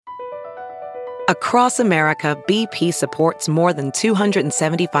Across America, BP supports more than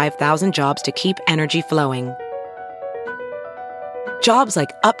 275,000 jobs to keep energy flowing. Jobs like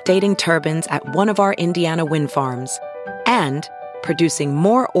updating turbines at one of our Indiana wind farms and producing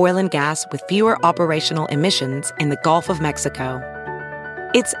more oil and gas with fewer operational emissions in the Gulf of Mexico.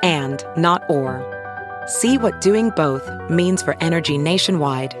 It's and, not or. See what doing both means for energy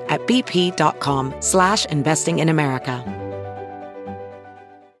nationwide at bp.com/investing in America.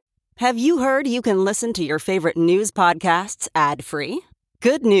 Have you heard you can listen to your favorite news podcasts ad-free?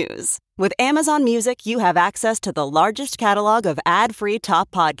 Good news. With Amazon Music, you have access to the largest catalog of ad-free top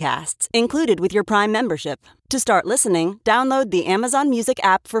podcasts included with your Prime membership. To start listening, download the Amazon Music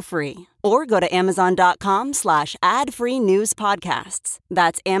app for free or go to amazon.com/ad-free news podcasts.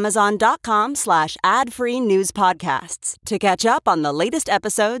 That's amazon.com/ad-free news podcasts to catch up on the latest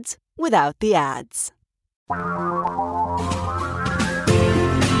episodes without the ads.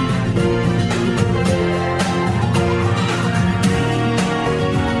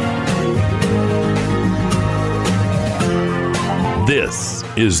 This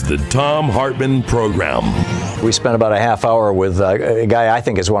is the Thom Hartmann Program. We spent about a half hour with a guy I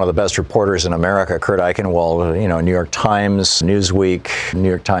think is one of the best reporters in America, Kurt Eichenwald, New York Times, Newsweek, New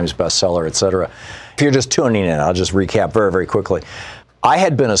York Times bestseller, etc. If you're just tuning in, I'll just recap very, very quickly. I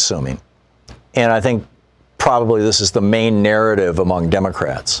had been assuming, and I think probably this is the main narrative among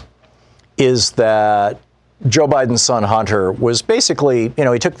Democrats, is that Joe Biden's son Hunter was basically,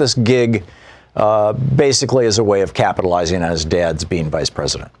 he took this gig basically as a way of capitalizing on his dad's being vice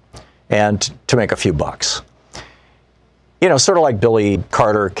president and to make a few bucks. Sort of like Billy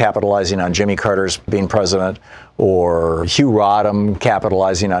Carter capitalizing on Jimmy Carter's being president, or Hugh Rodham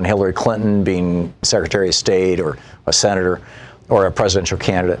capitalizing on Hillary Clinton being Secretary of State or a senator or a presidential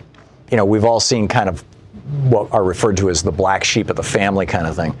candidate. We've all seen kind of what are referred to as the black sheep of the family kind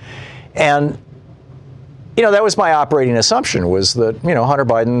of thing. And that was my operating assumption, was that, Hunter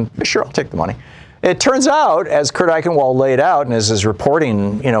Biden, sure, I'll take the money. It turns out, as Kurt Eichenwald laid out, and as his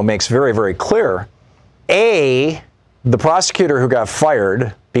reporting, makes very, very clear, A, the prosecutor who got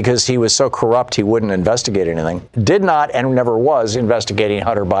fired because he was so corrupt he wouldn't investigate anything, did not and never was investigating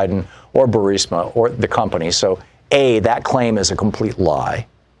Hunter Biden or Burisma or the company. So, A, that claim is a complete lie.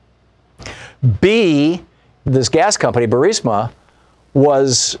 B, this gas company, Burisma,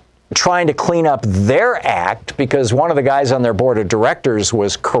 was trying to clean up their act because one of the guys on their board of directors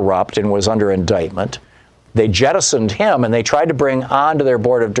was corrupt and was under indictment. They jettisoned him, and they tried to bring onto their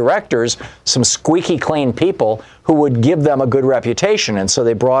board of directors some squeaky clean people who would give them a good reputation. And so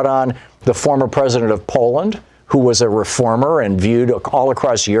they brought on the former president of Poland, who was a reformer and viewed all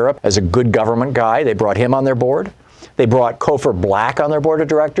across Europe as a good government guy. They brought him on their board. They brought Cofer Black on their board of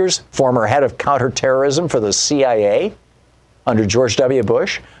directors, former head of counterterrorism for the CIA under George W.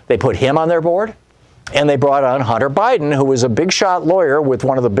 Bush. They put him on their board. And they brought on Hunter Biden, who was a big shot lawyer with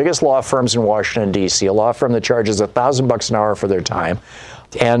one of the biggest law firms in Washington, D.C., a law firm that charges $1,000 an hour for their time.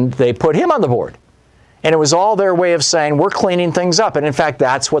 And they put him on the board. And it was all their way of saying, we're cleaning things up. And in fact,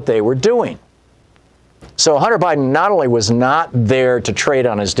 that's what they were doing. So Hunter Biden not only was not there to trade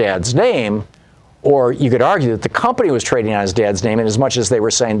on his dad's name, or you could argue that the company was trading on his dad's name in as much as they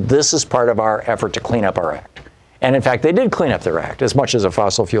were saying, this is part of our effort to clean up our act. And in fact, they did clean up their act as much as a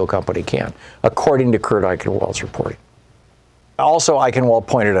fossil fuel company can, according to Kurt Eichenwald's reporting. Also, Eichenwald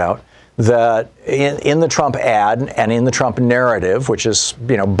pointed out that in the Trump ad and in the Trump narrative, which is,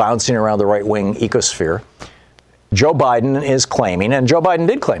 bouncing around the right-wing ecosphere, Joe Biden is claiming, and Joe Biden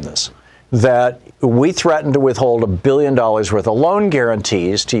did claim this, that we threatened to withhold $1 billion worth of loan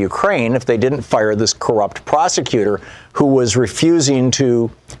guarantees to Ukraine if they didn't fire this corrupt prosecutor who was refusing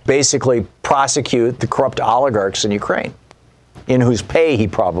to basically prosecute the corrupt oligarchs in Ukraine, in whose pay he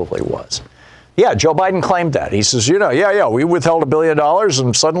probably was. Yeah, Joe Biden claimed that. He says, we withheld $1 billion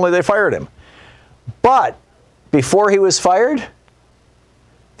and suddenly they fired him. But before he was fired,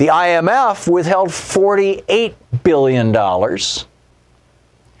 the IMF withheld $48 billion.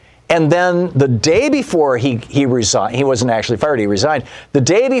 And then the day before he resigned, he wasn't actually fired, he resigned. The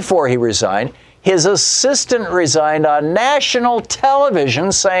day before he resigned, his assistant resigned on national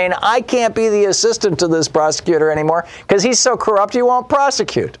television saying, I can't be the assistant to this prosecutor anymore because he's so corrupt he won't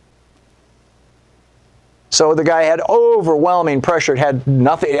prosecute. So the guy had overwhelming pressure. It had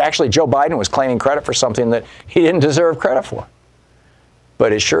nothing. Actually, Joe Biden was claiming credit for something that he didn't deserve credit for.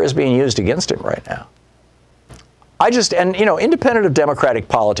 But it sure is being used against him right now. Independent of Democratic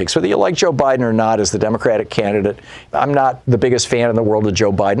politics, whether you like Joe Biden or not as the Democratic candidate, I'm not the biggest fan in the world of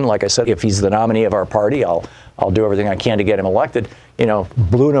Joe Biden. Like I said, if he's the nominee of our party, I'll do everything I can to get him elected.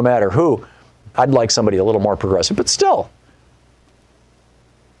 Blue no matter who. I'd like somebody a little more progressive, but still.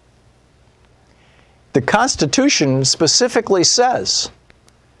 the Constitution specifically says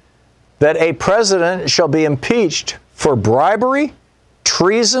that a president shall be impeached for bribery,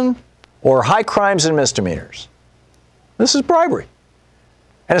 treason, or high crimes and misdemeanors. This is bribery.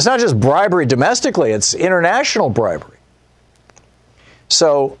 And it's not just bribery domestically, it's international bribery.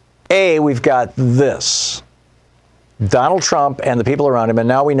 So, we've got this. Donald Trump and the people around him, and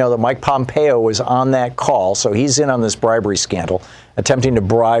now we know that Mike Pompeo was on that call, so he's in on this bribery scandal, attempting to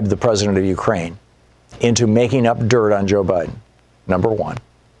bribe the president of Ukraine into making up dirt on Joe Biden, number one.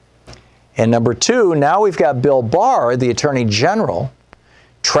 And number two, now we've got Bill Barr, the Attorney General,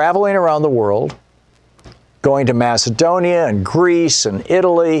 traveling around the world, going to Macedonia and Greece and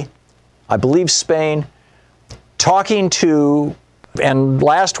Italy, I believe Spain, talking to, and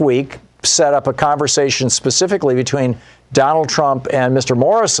last week set up a conversation specifically between Donald Trump and Mr.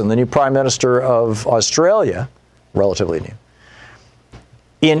 Morrison, the new Prime Minister of Australia, relatively new.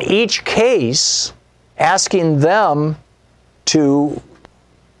 In each case, asking them to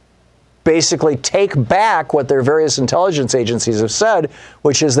basically take back what their various intelligence agencies have said,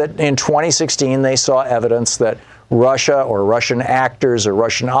 which is that in 2016 they saw evidence that Russia or Russian actors or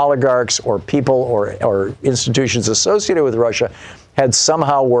Russian oligarchs or people or institutions associated with Russia had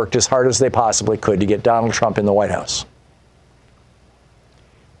somehow worked as hard as they possibly could to get Donald Trump in the White House,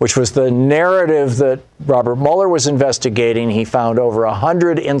 which was the narrative that Robert Mueller was investigating. He found over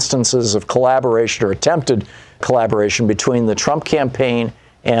 100 instances of collaboration or attempted collaboration between the Trump campaign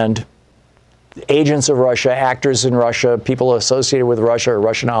and agents of Russia, actors in Russia, people associated with Russia, or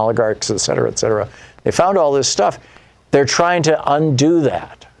Russian oligarchs, et cetera, et cetera. They found all this stuff. They're trying to undo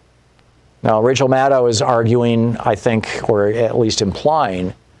that. Now, Rachel Maddow is arguing, I think, or at least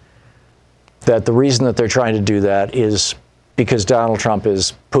implying, that the reason that they're trying to do that is because Donald Trump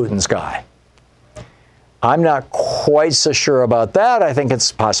is Putin's guy. I'm not quite so sure about that. I think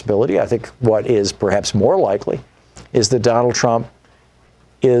it's a possibility. I think what is perhaps more likely is that Donald Trump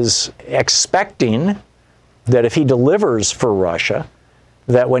is expecting that if he delivers for Russia,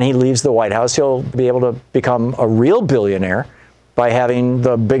 that when he leaves the White House, he'll be able to become a real billionaire by having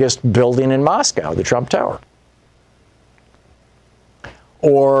the biggest building in Moscow, the Trump Tower.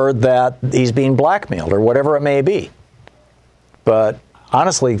 Or that he's being blackmailed, or whatever it may be. But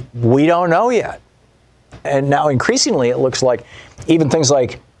honestly, we don't know yet. And now increasingly it looks like even things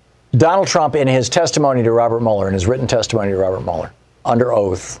like Donald Trump in his testimony to Robert Mueller, in his written testimony to Robert Mueller, under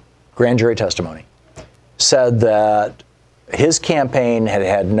oath, grand jury testimony, said that his campaign had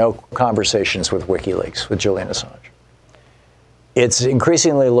had no conversations with WikiLeaks, with Julian Assange. It's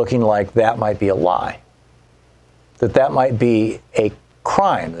increasingly looking like that might be a lie, that might be a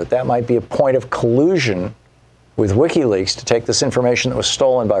crime, that might be a point of collusion with WikiLeaks to take this information that was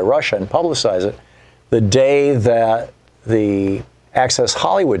stolen by Russia and publicize it the day that the Access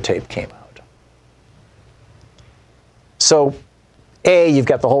Hollywood tape came out. So, you've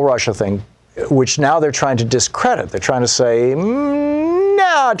got the whole Russia thing, which now they're trying to discredit. They're trying to say,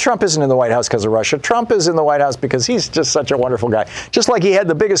 no, Trump isn't in the White House because of Russia. Trump is in the White House because he's just such a wonderful guy. Just like he had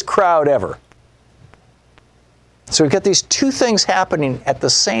the biggest crowd ever. So we've got these two things happening at the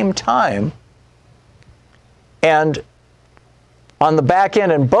same time. And on the back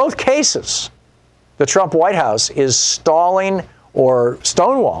end, in both cases, the Trump White House is stalling or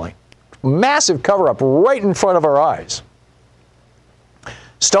stonewalling. Massive cover-up right in front of our eyes.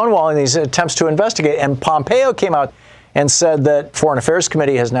 Stonewalling these attempts to investigate. And Pompeo came out and said that Foreign Affairs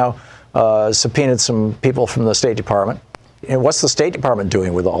Committee has now subpoenaed some people from the State Department. And what's the State Department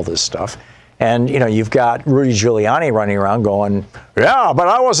doing with all this stuff? And, you've got Rudy Giuliani running around going, yeah, but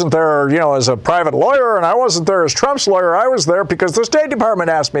I wasn't there, as a private lawyer, and I wasn't there as Trump's lawyer. I was there because the State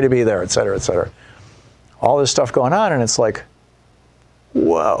Department asked me to be there, et cetera, et cetera. All this stuff going on, and it's like,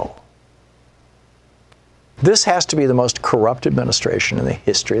 whoa. This has to be the most corrupt administration in the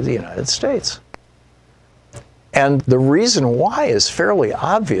history of the United States. And the reason why is fairly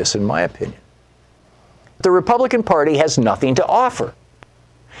obvious, in my opinion. The Republican Party has nothing to offer.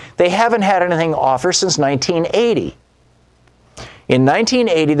 They haven't had anything to offer since 1980. In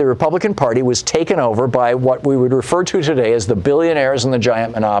 1980, the Republican Party was taken over by what we would refer to today as the billionaires and the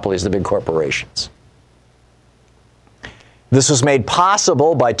giant monopolies, the big corporations. This was made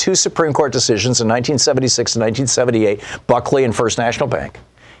possible by two Supreme Court decisions in 1976 and 1978, Buckley and First National Bank,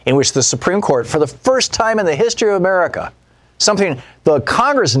 in which the Supreme Court, for the first time in the history of America, something the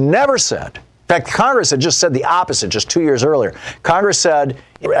Congress never said. In fact, Congress had just said the opposite just 2 years earlier. Congress said,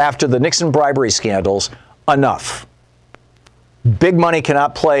 after the Nixon bribery scandals, enough. Big money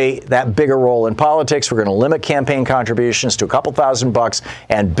cannot play that big a role in politics. We're going to limit campaign contributions to a couple $1,000,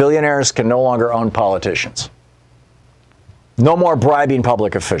 and billionaires can no longer own politicians. No more bribing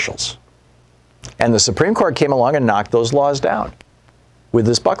public officials. And the Supreme Court came along and knocked those laws down with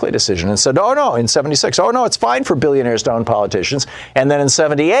this Buckley decision and said, oh, no, in 76, oh, no, it's fine for billionaires to own politicians. And then in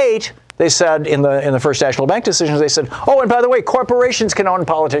 78, they said, in the First National Bank decisions, they said, oh, and by the way, corporations can own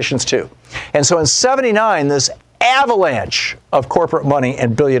politicians too. And so in 79, this avalanche of corporate money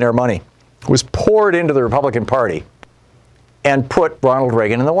and billionaire money was poured into the Republican Party and put Ronald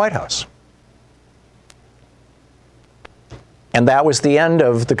Reagan in the White House. And that was the end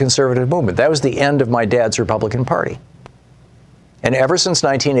of the conservative movement. That was the end of my dad's Republican Party. And ever since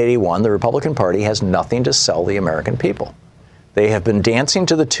 1981, the Republican Party has nothing to sell the American people. They have been dancing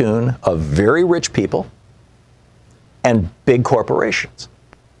to the tune of very rich people and big corporations.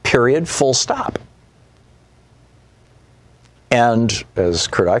 Period, full stop. And as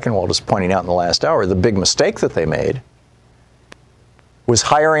Kurt Eichenwald was pointing out in the last hour, the big mistake that they made was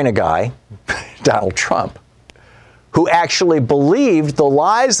hiring a guy, Donald Trump, who actually believed the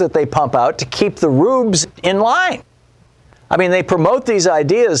lies that they pump out to keep the rubes in line. I mean, they promote these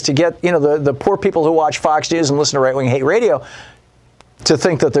ideas to get, the poor people who watch Fox News and listen to right-wing hate radio to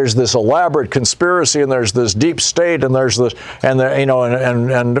think that there's this elaborate conspiracy and there's this deep state and there's this, and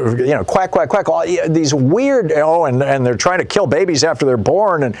quack, quack, quack, all these weird, and they're trying to kill babies after they're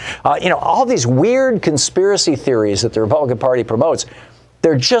born, and, all these weird conspiracy theories that the Republican Party promotes.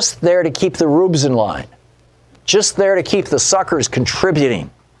 They're just there to keep the rubes in line. Just there to keep the suckers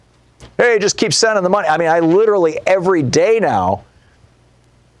contributing. Hey, just keep sending the money. I mean, I literally every day now,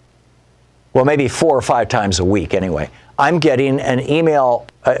 well, maybe 4 or 5 times a week anyway, I'm getting an email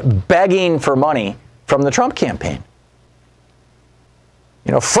begging for money from the Trump campaign.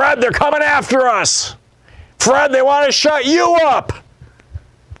 Fred, they're coming after us. Fred, they want to shut you up.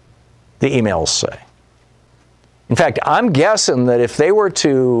 The emails say. In fact, I'm guessing that if they were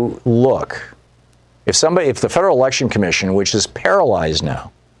to look, if the Federal Election Commission, which is paralyzed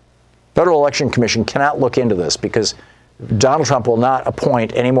now, Federal Election Commission cannot look into this because Donald Trump will not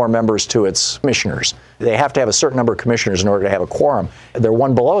appoint any more members to its commissioners. They have to have a certain number of commissioners in order to have a quorum. They're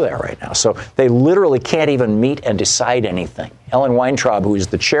one below that right now. So they literally can't even meet and decide anything. Ellen Weintraub, who is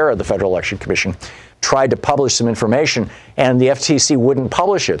the chair of the Federal Election Commission, tried to publish some information, and the FTC wouldn't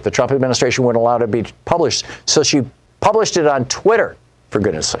publish it. The Trump administration wouldn't allow it to be published. So she published it on Twitter, for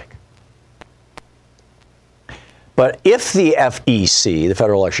goodness sake. But if the FEC, the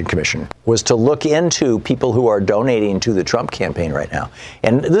Federal Election Commission, was to look into people who are donating to the Trump campaign right now,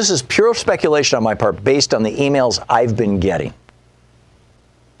 and this is pure speculation on my part based on the emails I've been getting.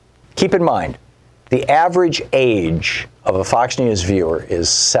 Keep in mind, the average age of a Fox News viewer is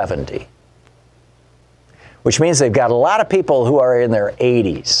 70, which means they've got a lot of people who are in their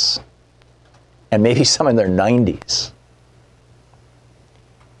 80s and maybe some in their 90s.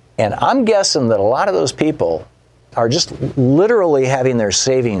 And I'm guessing that a lot of those people are just literally having their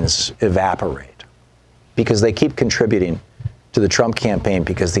savings evaporate because they keep contributing to the Trump campaign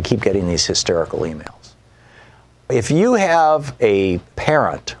because they keep getting these hysterical emails. If you have a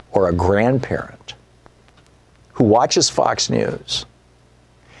parent or a grandparent who watches Fox News,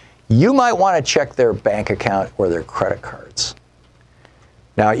 you might want to check their bank account or their credit cards.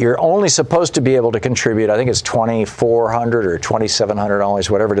 Now, you're only supposed to be able to contribute, I think it's $2,400 or $2,700,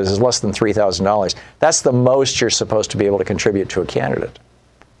 whatever it is less than $3,000. That's the most you're supposed to be able to contribute to a candidate.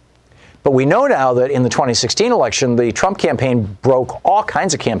 But we know now that in the 2016 election, the Trump campaign broke all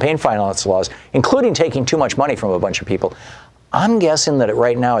kinds of campaign finance laws, including taking too much money from a bunch of people. I'm guessing that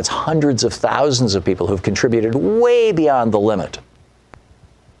right now it's hundreds of thousands of people who've contributed way beyond the limit.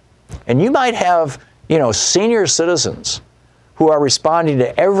 And you might have, senior citizens who are responding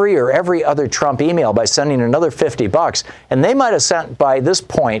to every other Trump email by sending another $50, and they might have sent, by this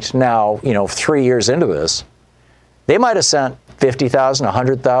point now, 3 years into this, they might have sent $50,000,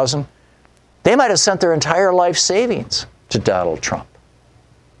 $100,000. They might have sent their entire life savings to Donald Trump.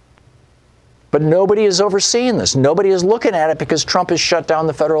 But nobody is overseeing this. Nobody is looking at it because Trump has shut down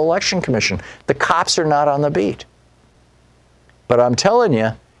the Federal Election Commission. The cops are not on the beat. But I'm telling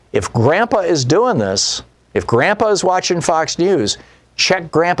you, if Grandpa is doing this, if Grandpa is watching Fox News, check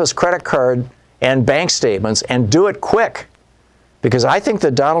Grandpa's credit card and bank statements and do it quick. Because I think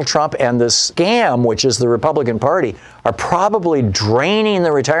that Donald Trump and this scam, which is the Republican Party, are probably draining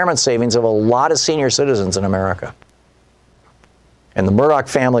the retirement savings of a lot of senior citizens in America. And the Murdoch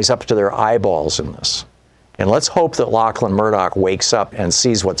family's up to their eyeballs in this. And let's hope that Lachlan Murdoch wakes up and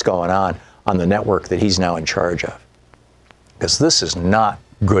sees what's going on the network that he's now in charge of. Because this is not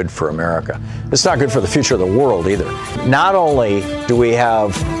good for America. It's not good for the future of the world either. Not only do we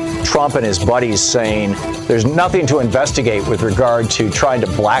have Trump and his buddies saying there's nothing to investigate with regard to trying to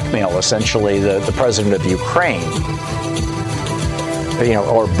blackmail essentially the president of Ukraine.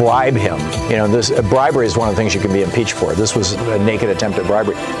 or bribe him. This bribery is one of the things you can be impeached for. This was a naked attempt at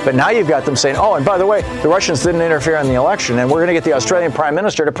bribery. But now you've got them saying, oh, and by the way, the Russians didn't interfere in the election, and we're going to get the Australian Prime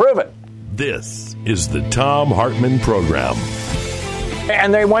Minister to prove it. This is the Thom Hartmann Program.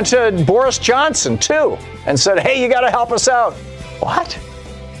 And they went to Boris Johnson, too, and said, hey, you got to help us out. What?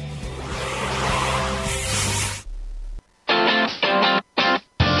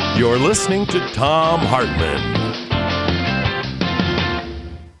 You're listening to Thom Hartmann.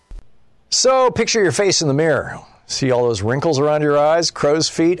 So picture your face in the mirror. See all those wrinkles around your eyes, crow's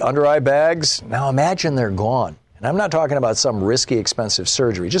feet, under eye bags? Now imagine they're gone. And I'm not talking about some risky, expensive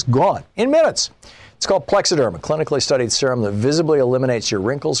surgery, just gone in minutes. It's called Plexiderm, a clinically studied serum that visibly eliminates your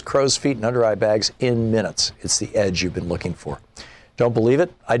wrinkles, crow's feet, and under eye bags in minutes. It's the edge you've been looking for. Don't believe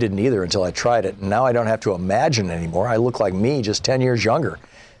it? I didn't either until I tried it. And now I don't have to imagine anymore. I look like me, just 10 years younger.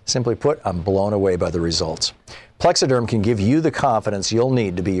 Simply put, I'm blown away by the results. Plexiderm can give you the confidence you'll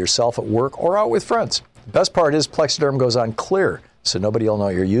need to be yourself at work or out with friends. The best part is Plexiderm goes on clear, so nobody will know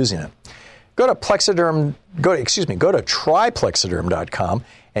you're using it. Go to tryplexiderm.com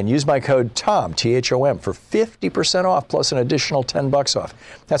and use my code THOM, T-H-O-M, for 50% off plus an additional $10 off.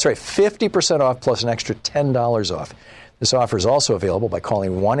 That's right, 50% off plus an extra $10 off. This offer is also available by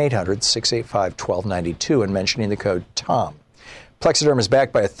calling 1-800-685-1292 and mentioning the code THOM. Plexiderm is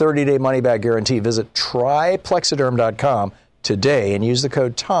backed by a 30-day money-back guarantee. Visit tryplexiderm.com today and use the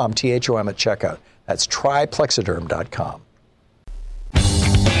code THOM, T-H-O-M, at checkout. That's tryplexiderm.com.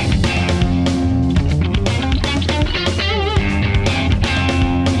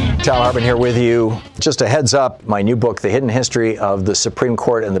 Thom Hartmann here with you. Just a heads up, my new book, The Hidden History of the Supreme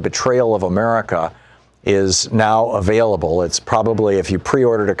Court and the Betrayal of America, is now available. It's probably, if you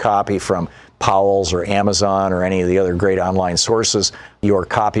pre-ordered a copy from Powell's or Amazon or any of the other great online sources, your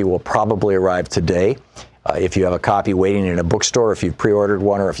copy will probably arrive today. If you have a copy waiting in a bookstore, if you've pre-ordered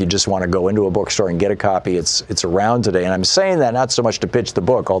one, or if you just want to go into a bookstore and get a copy, it's around today. And I'm saying that not so much to pitch the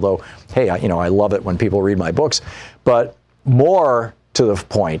book, although, hey, I love it when people read my books, but more to the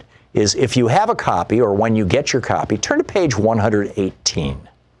point is if you have a copy or when you get your copy, turn to page 118.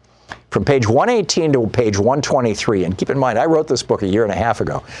 From page 118 to page 123, and keep in mind, I wrote this book a year and a half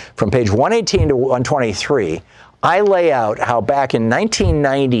ago. From page 118 to 123, I lay out how back in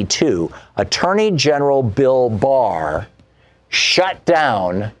 1992, Attorney General Bill Barr shut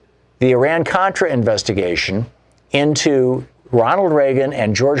down the Iran-Contra investigation into Ronald Reagan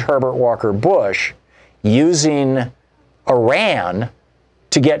and George Herbert Walker Bush using Iran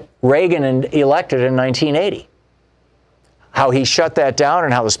to get Reagan elected in 1980. How he shut that down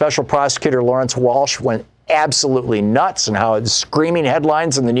and how the special prosecutor Lawrence Walsh went absolutely nuts and how it's screaming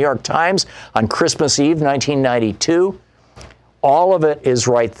headlines in the New York Times on Christmas Eve, 1992. All of it is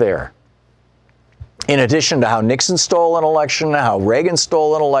right there. In addition to how Nixon stole an election, how Reagan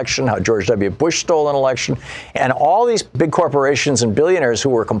stole an election, how George W. Bush stole an election, and all these big corporations and billionaires who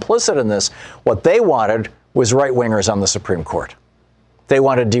were complicit in this, what they wanted was right-wingers on the Supreme Court. They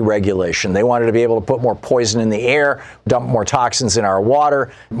wanted deregulation. They wanted to be able to put more poison in the air, dump more toxins in our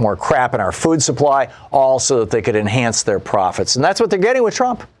water, more crap in our food supply, all so that they could enhance their profits. And that's what they're getting with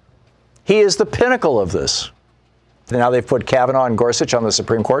Trump. He is the pinnacle of this. Now they've put Kavanaugh and Gorsuch on the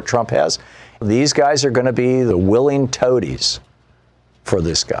Supreme Court, Trump has. These guys are going to be the willing toadies for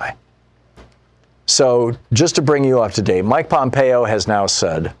this guy. So just to bring you up to date, Mike Pompeo has now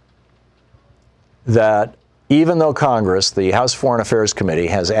said that even though Congress, the House Foreign Affairs Committee,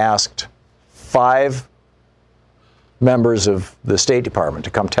 has asked 5 members of the State Department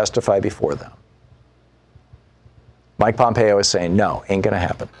to come testify before them, Mike Pompeo is saying, no, ain't going to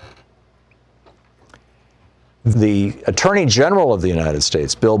happen. The Attorney General of the United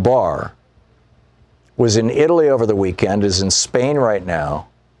States, Bill Barr, was in Italy over the weekend, is in Spain right now,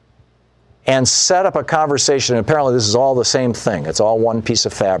 and set up a conversation. And apparently this is all the same thing. It's all one piece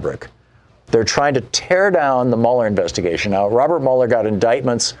of fabric. They're trying to tear down the Mueller investigation. Now, Robert Mueller got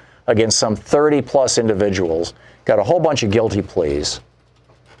indictments against some 30-plus individuals, got a whole bunch of guilty pleas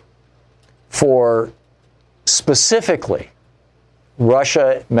for specifically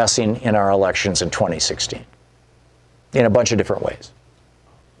Russia messing in our elections in 2016 in a bunch of different ways.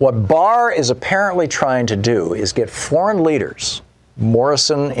 What Barr is apparently trying to do is get foreign leaders,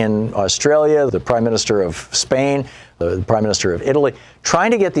 Morrison in Australia, the Prime Minister of Spain, the Prime Minister of Italy,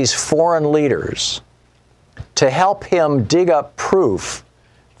 trying to get these foreign leaders to help him dig up proof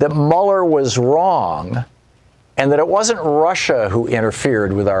that Mueller was wrong and that it wasn't Russia who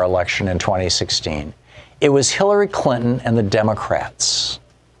interfered with our election in 2016. It was Hillary Clinton and the Democrats.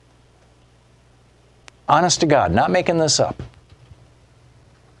 Honest to God, not making this up.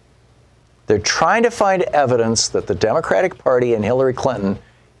 They're trying to find evidence that the Democratic Party and Hillary Clinton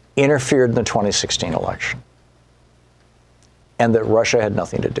interfered in the 2016 election and that Russia had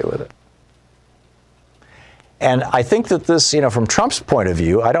nothing to do with it. And I think that this, from Trump's point of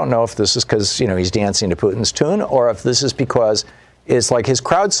view, I don't know if this is because, he's dancing to Putin's tune or if this is because it's like his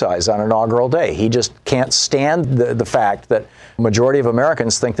crowd size on inaugural day. He just can't stand the fact that the majority of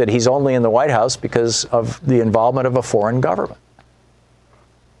Americans think that he's only in the White House because of the involvement of a foreign government.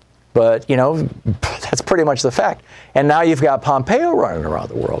 But, that's pretty much the fact. And now you've got Pompeo running around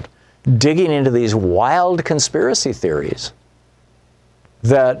the world, digging into these wild conspiracy theories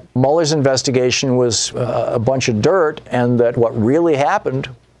that Mueller's investigation was a bunch of dirt and that what really happened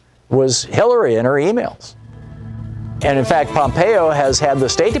was Hillary and her emails. And in fact, Pompeo has had the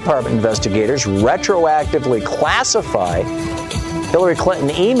State Department investigators retroactively classify Hillary Clinton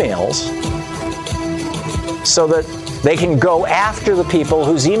emails so that they can go after the people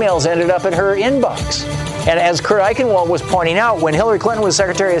whose emails ended up in her inbox. And as Kurt Eichenwald was pointing out, when Hillary Clinton was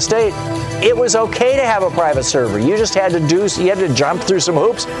Secretary of State, it was okay to have a private server. You just had to jump through some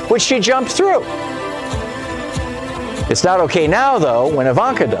hoops, which she jumped through. It's not okay now, though, when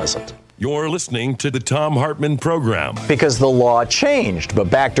Ivanka does it. You're listening to the Thom Hartmann Program. Because the law changed. But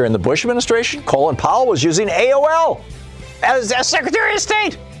back during the Bush administration, Colin Powell was using AOL as Secretary of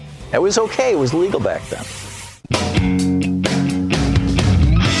State. It was okay. It was legal back then.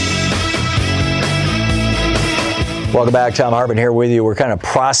 Welcome back. Thom Hartmann here with you. We're kind of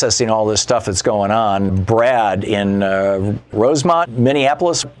processing all this stuff that's going on. Brad in Rosemont,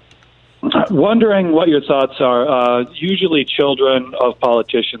 Minneapolis. Wondering what your thoughts are. Usually children of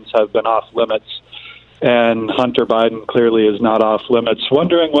politicians have been off limits, and Hunter Biden clearly is not off limits.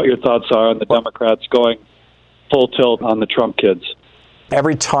 Wondering what your thoughts are on the Democrats going full tilt on the Trump kids.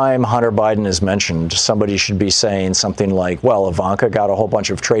 Every time Hunter Biden is mentioned, somebody should be saying something like, well, Ivanka got a whole bunch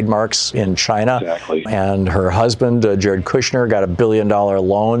of trademarks in China. Exactly. And her husband, Jared Kushner, got $1 billion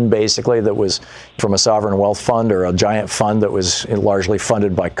loan, basically, that was from a sovereign wealth fund or a giant fund that was largely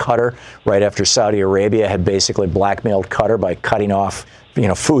funded by Qatar, right after Saudi Arabia had basically blackmailed Qatar by cutting off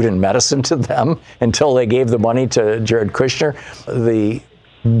food and medicine to them until they gave the money to Jared Kushner. The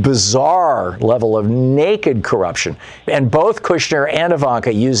bizarre level of naked corruption. And both Kushner and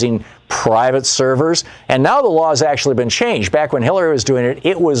Ivanka using private servers. And now the law has actually been changed. Back when Hillary was doing it,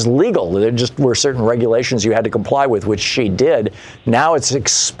 it was legal. There just were certain regulations you had to comply with, which she did. Now it's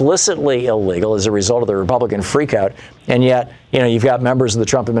explicitly illegal as a result of the Republican freakout. And yet, you've got members of the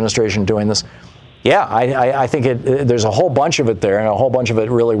Trump administration doing this. Yeah, I think there's a whole bunch of it there, and a whole bunch of it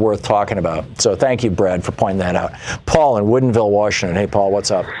really worth talking about. So thank you, Brad, for pointing that out. Paul in Woodinville, Washington. Hey, Paul,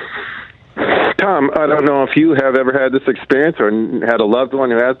 what's up? Tom, I don't know if you have ever had this experience or had a loved one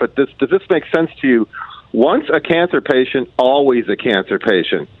who has, but does this make sense to you? Once a cancer patient, always a cancer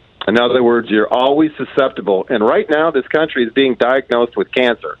patient. In other words, you're always susceptible. And right now, this country is being diagnosed with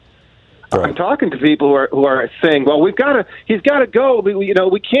cancer. Right. I'm talking to people who are saying, "Well, he's got to go.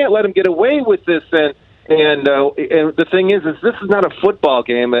 We can't let him get away with this." And the thing is this is not a football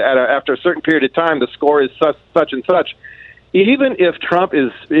game. After a certain period of time, the score is such and such. Even if Trump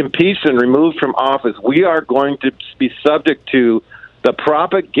is impeached and removed from office, we are going to be subject to the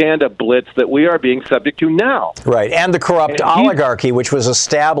propaganda blitz that we are being subject to now. Right, and the corrupt oligarchy, which was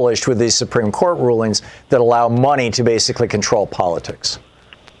established with these Supreme Court rulings that allow money to basically control politics.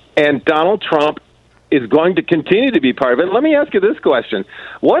 And Donald Trump is going to continue to be part of it. Let me ask you this question.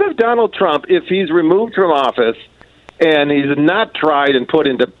 What if Donald Trump, if he's removed from office and he's not tried and put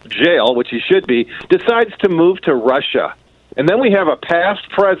into jail, which he should be, decides to move to Russia? And then we have a past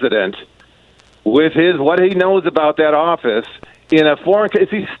president with what he knows about that office in a foreign. Is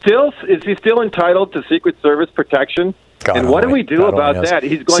he still entitled to Secret Service protection? And what do we do about that?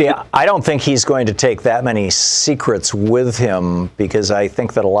 He's going to... I don't think he's going to take that many secrets with him because I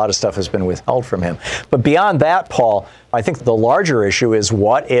think that a lot of stuff has been withheld from him. But beyond that, Paul, I think the larger issue is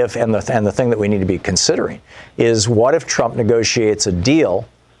what if, and the thing that we need to be considering is what if Trump negotiates a deal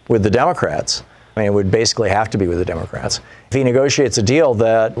with the Democrats? I mean, it would basically have to be with the Democrats. If he negotiates a deal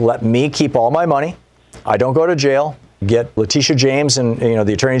that let me keep all my money, I don't go to jail, get Letitia James and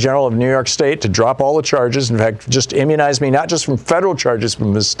the Attorney General of New York State to drop all the charges. In fact, just immunize me not just from federal charges, but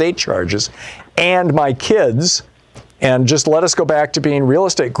from state charges, and my kids, and just let us go back to being real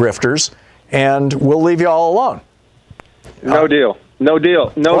estate grifters, and we'll leave you all alone. No deal. No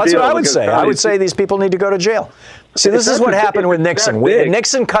deal. No deal. That's what I would say. I would say these people need to go to jail. See, this is what happened with Nixon.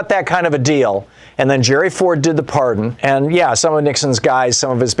 Nixon cut that kind of a deal, and then Jerry Ford did the pardon. And, yeah, some of Nixon's guys,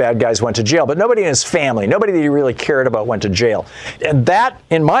 some of his bad guys went to jail, but nobody in his family, nobody that he really cared about went to jail. And that,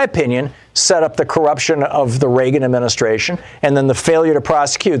 in my opinion, set up the corruption of the Reagan administration, and then the failure to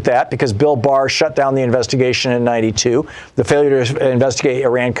prosecute that because Bill Barr shut down the investigation in '92. The failure to investigate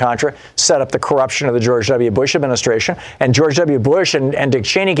Iran-Contra set up the corruption of the George W. Bush administration, and George W. Bush and Dick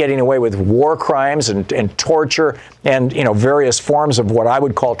Cheney getting away with war crimes and torture and various forms of what I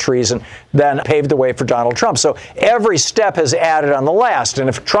would call treason, then paved the way for Donald Trump. So every step has added on the last. And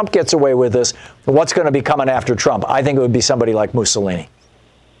if Trump gets away with this, what's going to be coming after Trump? I think it would be somebody like Mussolini.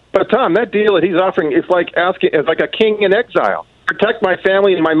 But Tom, that deal that he's offering is like a king in exile. Protect my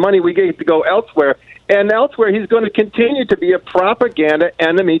family and my money. We get to go elsewhere. And elsewhere, he's going to continue to be a propaganda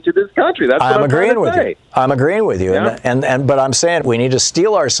enemy to this country. That's what I'm agreeing with you. I'm agreeing with you. Yeah. But I'm saying we need to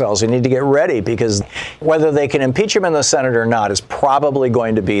steel ourselves. We need to get ready, because whether they can impeach him in the Senate or not is probably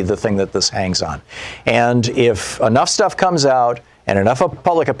going to be the thing that this hangs on. And if enough stuff comes out and enough of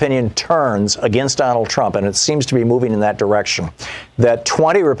public opinion turns against Donald Trump, and it seems to be moving in that direction, that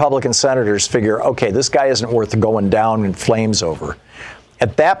 20 Republican senators figure, okay, this guy isn't worth going down in flames over.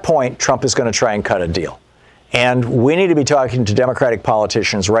 At that point, Trump is going to try and cut a deal. And we need to be talking to Democratic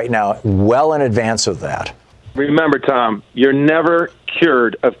politicians right now well in advance of that. Remember, Tom, you're never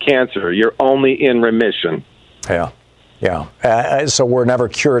cured of cancer. You're only in remission. Yeah. So we're never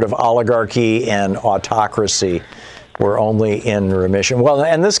cured of oligarchy and autocracy. We're only in remission. Well,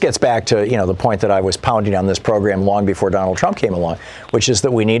 and this gets back to, the point that I was pounding on this program long before Donald Trump came along, which is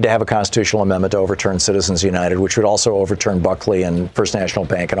that we need to have a constitutional amendment to overturn Citizens United, which would also overturn Buckley and First National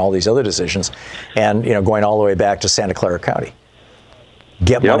Bank and all these other decisions, and, going all the way back to Santa Clara County.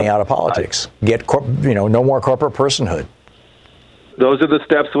 Get money out of politics. Get, no more corporate personhood. Those are the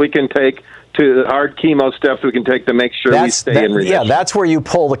steps we can take, to hard chemo steps we can take to make sure we stay in remission. Yeah, that's where you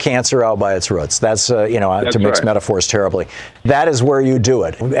pull the cancer out by its roots. That's, to mix metaphors terribly. That is where you do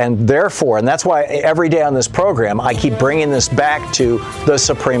it. And therefore, and that's why every day on this program, I keep bringing this back to the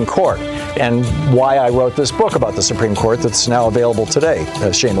Supreme Court, and why I wrote this book about the Supreme Court that's now available today.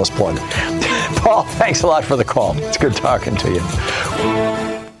 A shameless plug. Paul, thanks a lot for the call. It's good talking to you.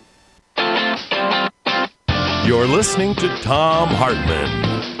 You're listening to Thom Hartmann.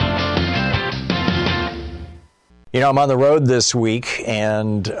 I'm on the road this week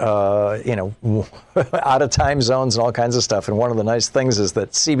and, out of time zones and all kinds of stuff. And one of the nice things is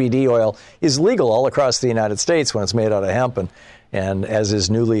that CBD oil is legal all across the United States when it's made out of hemp, and as is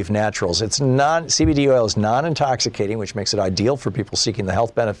New Leaf Naturals. CBD oil is non-intoxicating, which makes it ideal for people seeking the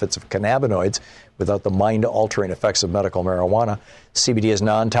health benefits of cannabinoids without the mind-altering effects of medical marijuana. CBD is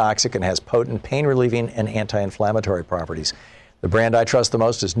non-toxic and has potent pain-relieving and anti-inflammatory properties. The brand I trust the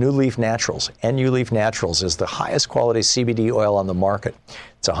most is New Leaf Naturals. NU Leaf Naturals is the highest quality CBD oil on the market.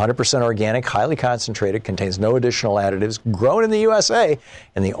 It's 100% organic, highly concentrated, contains no additional additives, grown in the USA,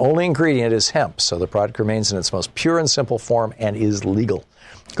 and the only ingredient is hemp. So the product remains in its most pure and simple form and is legal.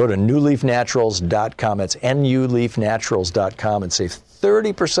 Go to newleafnaturals.com. That's nuleafnaturals.com and save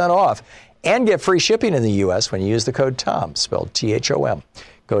 30% off and get free shipping in the U.S. when you use the code THOM, spelled THOM.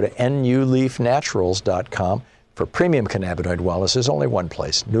 Go to nuleafnaturals.com. For premium cannabinoid wellness, there's only one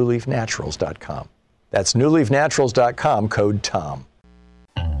place, newleafnaturals.com. That's newleafnaturals.com, code THOM.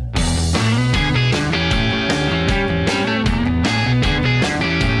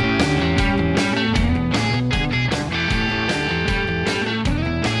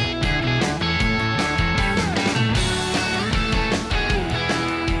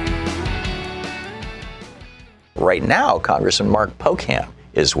 Right now, Congressman Mark Pocan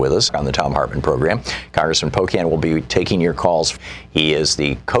is with us on the Thom Hartmann program. Congressman Pocan will be taking your calls. He is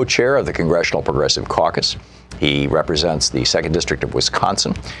the co-chair of the Congressional Progressive Caucus. He represents the 2nd District of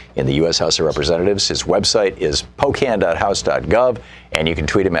Wisconsin in the U.S. House of Representatives. His website is pocan.house.gov, and you can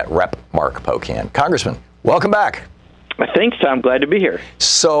tweet him at Rep. Mark Pocan. Congressman, welcome back. Thanks, Tom. Glad to be here.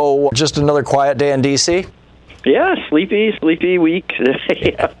 So, just another quiet day in D.C.? Yeah, sleepy week.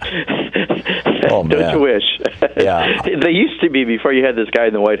 Oh, man. Don't you wish? Yeah. They used to be before you had this guy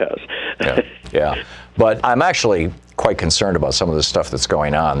in the White House. Yeah. But I'm actually quite concerned about some of the stuff that's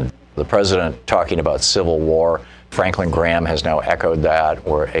going on. The president talking about civil war. Franklin Graham has now echoed that.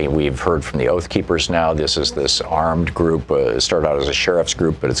 We've heard from the Oath Keepers now. This is this armed group. Started out as a sheriff's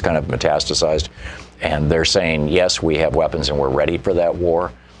group, but it's kind of metastasized. And they're saying, yes, we have weapons and we're ready for that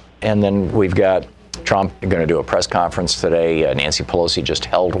war. And then we've got Trump going to do a press conference today. Nancy Pelosi just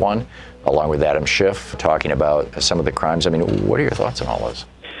held one, along with Adam Schiff, talking about some of the crimes. I mean, what are your thoughts on all this?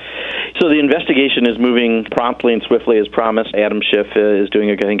 So the investigation is moving promptly and swiftly as promised. Adam Schiff is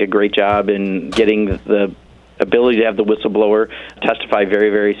doing, I think, a great job in getting the ability to have the whistleblower testify very,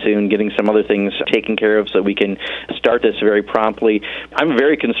 very soon, getting some other things taken care of so we can start this very promptly. I'm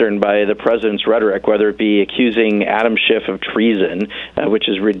very concerned by the president's rhetoric, whether it be accusing Adam Schiff of treason, which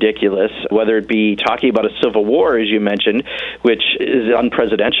is ridiculous, whether it be talking about a civil war, as you mentioned, which is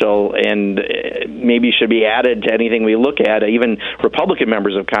unpresidential and maybe should be added to anything we look at. Even Republican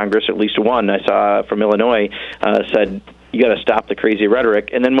members of Congress, at least one I saw from Illinois, said, you got to stop the crazy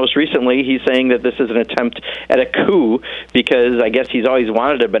rhetoric. And then most recently, he's saying that this is an attempt at a coup because I guess he's always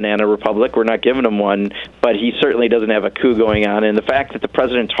wanted a banana republic. We're not giving him one, but he certainly doesn't have a coup going on. And the fact that the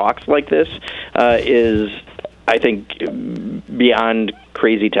president talks like this is, I think, beyond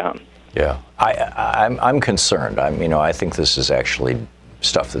crazy town. Yeah, I'm concerned. I think this is actually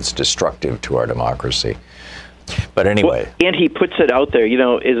stuff that's destructive to our democracy. But anyway. Well, and he puts it out there.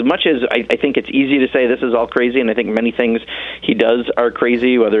 As much as I think it's easy to say this is all crazy, and I think many things he does are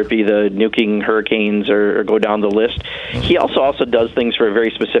crazy, whether it be the nuking hurricanes or go down the list, he also does things for a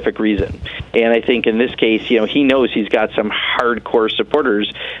very specific reason. And I think in this case, he knows he's got some hardcore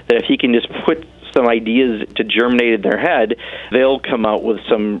supporters that if he can just put some ideas to germinate in their head, they'll come out with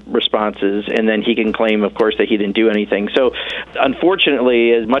some responses, and then he can claim, of course, that he didn't do anything. So,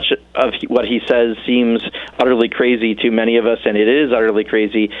 unfortunately, as much of what he says seems utterly crazy to many of us, and it is utterly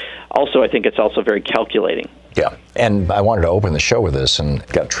crazy, also I think it's also very calculating. Yeah, and I wanted to open the show with this and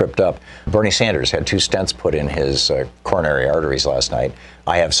got tripped up. Bernie Sanders had 2 stents put in his coronary arteries last night.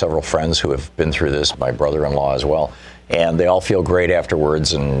 I have several friends who have been through this, my brother-in-law as well. And they all feel great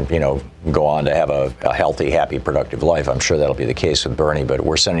afterwards and, go on to have a healthy, happy, productive life. I'm sure that'll be the case with Bernie, but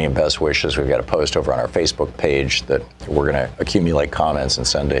we're sending him best wishes. We've got a post over on our Facebook page that we're going to accumulate comments and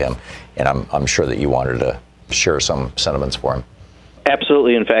send to him. And I'm sure that you wanted to share some sentiments for him.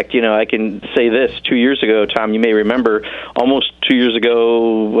 Absolutely. In fact, I can say this. 2 years ago, Tom, you may remember, almost 2 years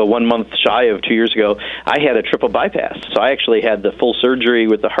ago, 1 month shy of 2 years ago, I had a triple bypass. So I actually had the full surgery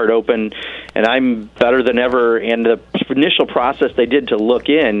with the heart open, and I'm better than ever. And the initial process they did to look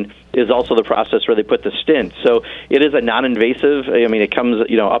in is also the process where they put the stent. So it is a non-invasive. It comes,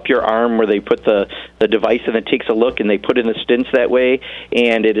 up your arm where they put the device and it takes a look and they put in the stents that way.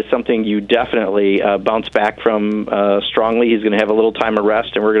 And it is something you definitely bounce back from strongly. He's going to have a little time of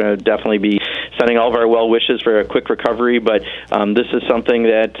rest, and we're going to definitely be sending all of our well wishes for a quick recovery. But this is something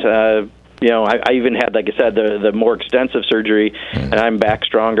that I even had, like I said, the more extensive surgery, and I'm back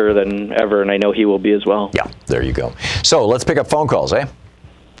stronger than ever, and I know he will be as well. Yeah, there you go. So let's pick up phone calls, eh?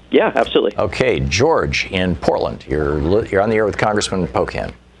 Yeah, absolutely. Okay, George in Portland. You're on the air with Congressman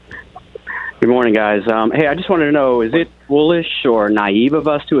Pocan. Good morning, guys. Hey, I just wanted to know, is it foolish or naive of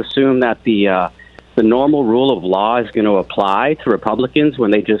us to assume that the normal rule of law is going to apply to Republicans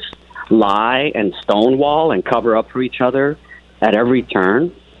when they just lie and stonewall and cover up for each other at every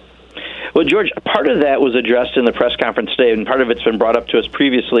turn? Well, George, part of that was addressed in the press conference today, and part of it's been brought up to us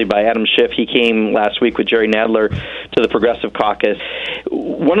previously by Adam Schiff. He came last week with Jerry Nadler to the Progressive Caucus.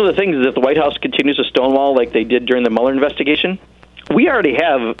 One of the things is that the White House continues to stonewall like they did during the Mueller investigation. We already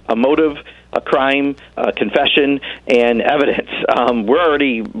have a motive, a crime, a confession, and evidence. We're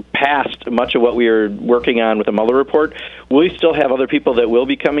already past much of what we are working on with the Mueller report. We still have other people that will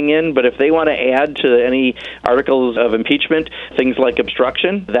be coming in, but if they want to add to any articles of impeachment, things like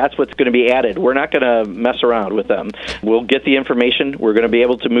obstruction, that's what's going to be added. We're not going to mess around with them. We'll get the information. We're going to be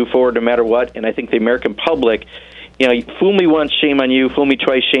able to move forward no matter what, and I think the American public, fool me once, shame on you, fool me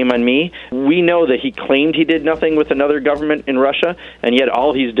twice, shame on me. We know that he claimed he did nothing with another government in Russia, and yet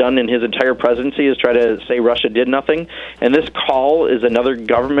all he's done in his entire presidency is try to say Russia did nothing. And this call is another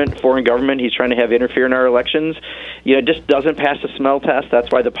government, foreign government, he's trying to have interfere in our elections. It just doesn't pass the smell test.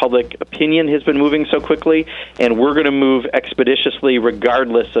 That's why the public opinion has been moving so quickly, and we're going to move expeditiously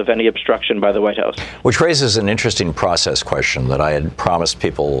regardless of any obstruction by the White House. Which raises an interesting process question that I had promised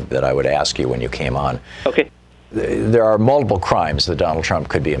people that I would ask you when you came on. Okay. There are multiple crimes that Donald Trump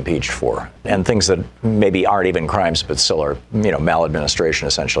could be impeached for, and things that maybe aren't even crimes but still are, maladministration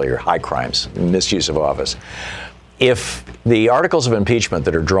essentially, or high crimes, misuse of office. If the articles of impeachment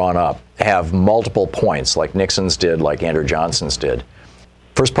that are drawn up have multiple points, like Nixon's did, like Andrew Johnson's did,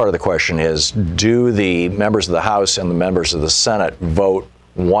 first part of the question is, do the members of the House and the members of the Senate vote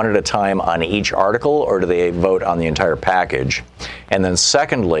one at a time on each article, or do they vote on the entire package? And then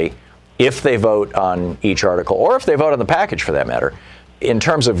secondly, if they vote on each article, or if they vote on the package for that matter, in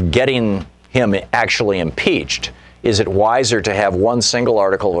terms of getting him actually impeached, is it wiser to have one single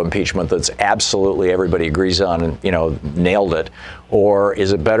article of impeachment that's absolutely everybody agrees on and, nailed it? Or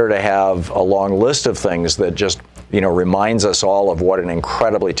is it better to have a long list of things that just, reminds us all of what an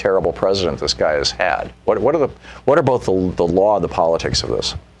incredibly terrible president this guy has had? What are both the law and the politics of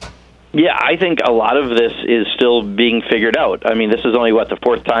this? Yeah, I think a lot of this is still being figured out. I mean, this is only, the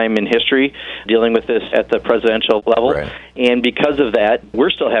fourth time in history dealing with this at the presidential level. Right. And because of that, we're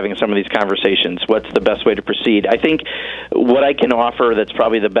still having some of these conversations. What's the best way to proceed? I think what I can offer that's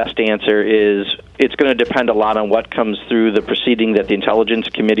probably the best answer is it's going to depend a lot on what comes through the proceeding that the Intelligence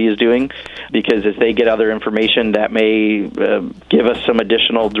Committee is doing, because if they get other information, that may give us some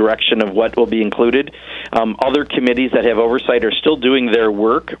additional direction of what will be included. Other committees that have oversight are still doing their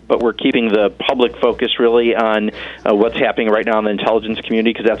work, but we're keeping the public focus really on what's happening right now in the intelligence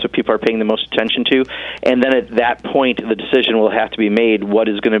community, because that's what people are paying the most attention to. And then at that point, the decision will have to be made what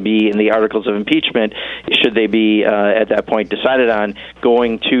is going to be in the articles of impeachment, should they be at that point decided on,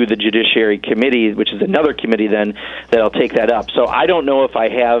 going to the Judiciary Committee, which is another committee then that'll take that up. So I don't know if I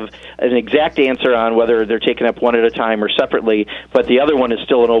have an exact answer on whether they're taken up one at a time or separately, but the other one is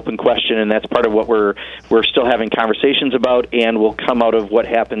still an open question, and that's part of what we're still having conversations about, and will come out of what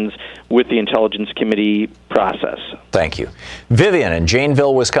happens with the Intelligence Committee process. Thank you. Vivian in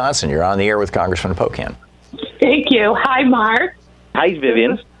Janeville, Wisconsin, you're on the air with Congressman Pocan. Thank you. Hi, Mark. Hi,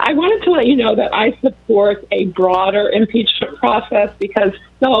 Vivian. I wanted to let you know that I support a broader impeachment process, because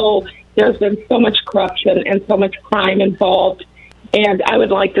there's been so much corruption and so much crime involved, and I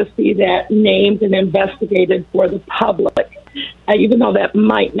would like to see that named and investigated for the public, even though that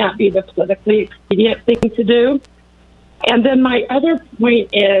might not be the politically expedient thing to do. And then my other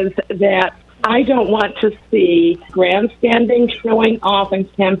point is that I don't want to see grandstanding, showing off,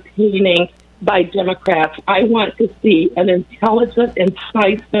 and campaigning by Democrats. I want to see an intelligent,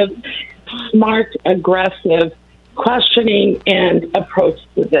 incisive, smart, aggressive questioning and approach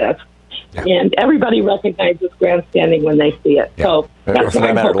to this. Yeah. And everybody recognizes grandstanding when they see it. Yeah. So that's what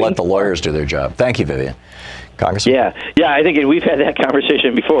I'm hoping. Let the lawyers do their job. Thank you, Vivian. Congressman? Yeah, I think we've had that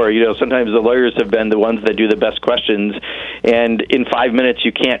conversation before. Sometimes the lawyers have been the ones that do the best questions, and in 5 minutes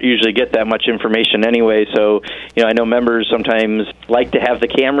you can't usually get that much information anyway. So, I know members sometimes like to have the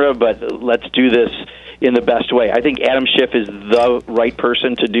camera, but let's do this in the best way. I think Adam Schiff is the right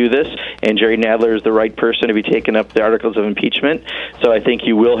person to do this, and Jerry Nadler is the right person to be taking up the articles of impeachment. So I think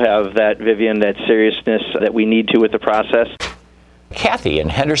you will have that, Vivian, that seriousness that we need to with the process. Kathy in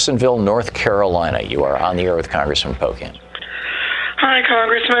Hendersonville, North Carolina, you are on the air with Congressman Pocan. Hi,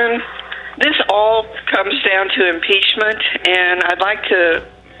 Congressman. This all comes down to impeachment, and I'd like to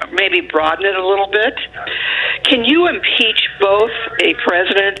maybe broaden it a little bit. Can you impeach both a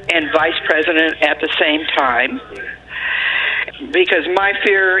president and vice president at the same time? Because my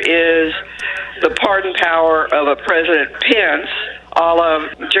fear is the pardon power of a President Pence, a la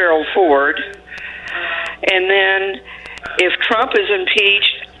Gerald Ford, and then if Trump is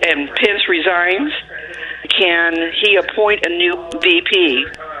impeached and Pence resigns, can he appoint a new VP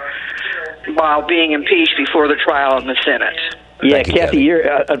while being impeached before the trial in the Senate? Yeah, Kathy,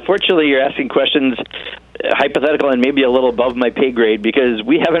 unfortunately you're asking questions hypothetical and maybe a little above my pay grade, because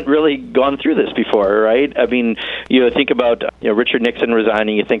we haven't really gone through this before, right? I mean, think about Richard Nixon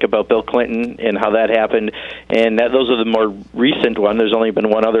resigning, you think about Bill Clinton and how that happened, and those are the more recent one. There's only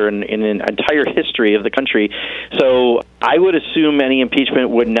been one other in an entire history of the country. So I would assume any impeachment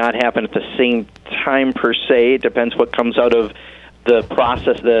would not happen at the same time per se. It depends what comes out of the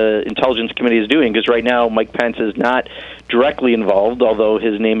process the Intelligence Committee is doing, because right now Mike Pence is not directly involved, although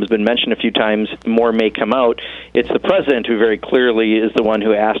his name has been mentioned a few times. More may come out. It's the president who very clearly is the one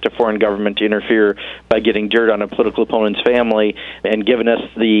who asked a foreign government to interfere by getting dirt on a political opponent's family and given us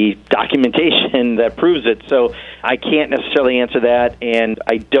the documentation that proves it. So I can't necessarily answer that, and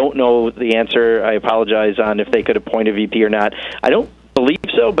I don't know the answer. I apologize on if they could appoint a VP or not. I don't believe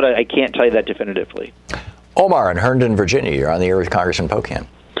so, but I can't tell you that definitively. Omar in Herndon, Virginia, you're on the air with Congressman Pocan.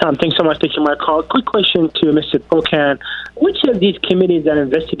 Tom, thanks so much for taking my call. Quick question to Mr. Pocan. Which of these committees that are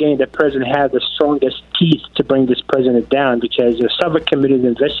investigating the president have the strongest teeth to bring this president down? Because there's several committees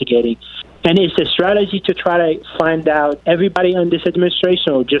investigating. And is the strategy to try to find out everybody on this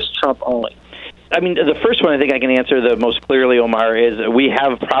administration or just Trump only? I mean, the first one I think I can answer the most clearly, Omar, is we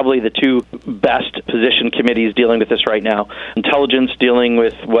have probably the two best positioned committees dealing with this right now. Intelligence dealing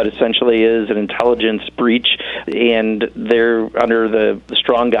with what essentially is an intelligence breach, and they're under the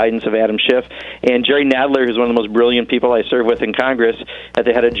strong guidance of Adam Schiff. And Jerry Nadler, who's one of the most brilliant people I serve with in Congress, at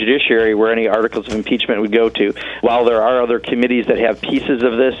the head of Judiciary, where any articles of impeachment would go to. While there are other committees that have pieces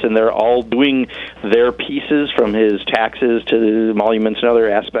of this, and they're all doing their pieces, from his taxes to the emoluments and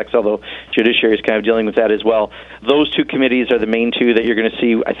other aspects, although Judiciary is kind of dealing with that as well. Those two committees are the main two that you're going to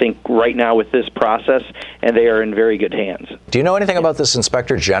see, I think, right now with this process, and they are in very good hands. Do you know anything about this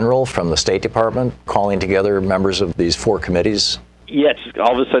Inspector General from the State Department calling together members of these four committees? yet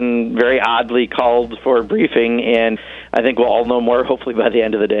all of a sudden very oddly called for a briefing, and I think we'll all know more hopefully by the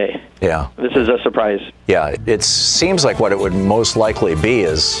end of the day. Yeah. This is a surprise. Yeah, it seems like what it would most likely be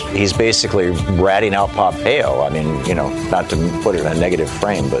is he's basically ratting out Pompeo. I mean, not to put it in a negative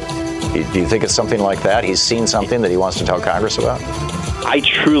frame, but do you think it's something like that? He's seen something that he wants to tell Congress about? I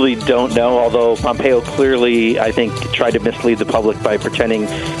truly don't know, although Pompeo clearly, I think, tried to mislead the public by pretending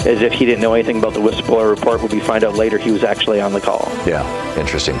as if he didn't know anything about the whistleblower report, when we find out later he was actually on the call. Yeah,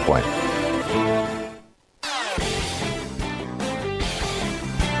 interesting point.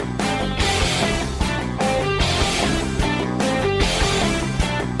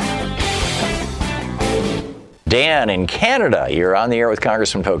 Dan in Canada, you're on the air with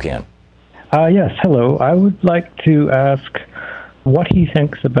Congressman Pocan. Yes, hello. I would like to ask what he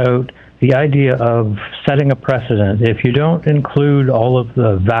thinks about the idea of setting a precedent. If you don't include all of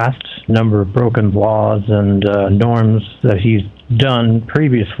the vast number of broken laws and norms that he's done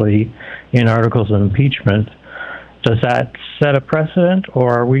previously in articles of impeachment, does that set a precedent,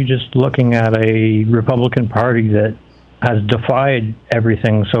 or are we just looking at a Republican Party that has defied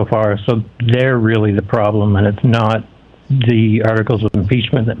everything so far, so they're really the problem and it's not the articles of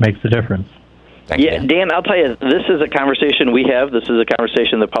impeachment that makes the difference? Dan, I'll tell you, this is a conversation we have. This is a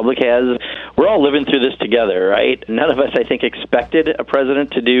conversation the public has. We're all living through this together, right? None of us, I think, expected a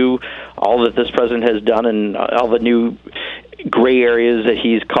president to do all that this president has done and all the new gray areas that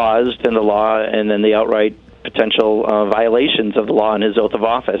he's caused in the law, and then the outright potential violations of the law in his oath of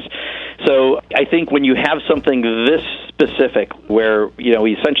office. So I think when you have something this specific, where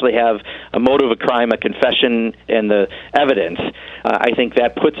we essentially have a motive of crime, a confession, and the evidence, I think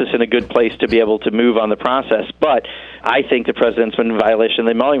that puts us in a good place to be able to move on the process. But I think the president's been in violation of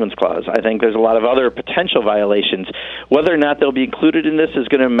the Emoluments Clause. I think there's a lot of other potential violations. Whether or not they'll be included in this is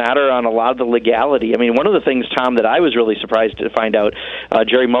going to matter on a lot of the legality. I mean, one of the things, Tom, that I was really surprised to find out,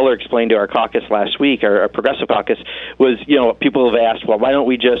 Jerry Mueller explained to our caucus last week, our Progressive Caucus, was, people have asked, well, why don't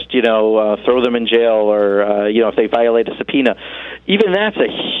we just, throw them in jail, or, if they violate a subpoena. Even that's a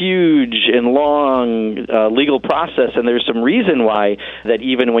huge and long legal process, and there's some reason why that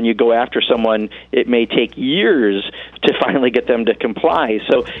even when you go after someone, it may take years to finally get them to comply.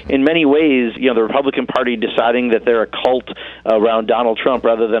 So in many ways, the Republican Party deciding that they're a cult around Donald Trump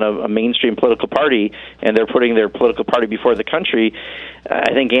rather than a mainstream political party, and they're putting their political party before the country,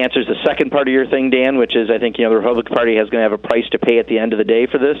 I think answers the second part of your thing, Dan, which is I think the Republican Party is going to have a price to pay at the end of the day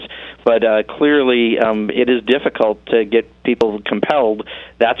for this. But clearly, it is difficult to get people compelled.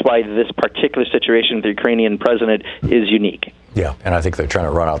 That's why this particular situation with the Ukrainian president is unique. Yeah, and I think they're trying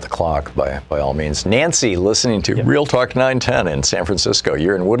to run out the clock by all means. Nancy, listening to Real Talk 910 in San Francisco.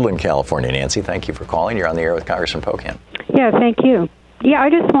 You're in Woodland, California. Nancy, thank you for calling. You're on the air with Congressman Pocan. Yeah, thank you. Yeah,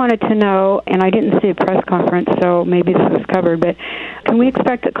 I just wanted to know, and I didn't see a press conference, so maybe this was covered, but can we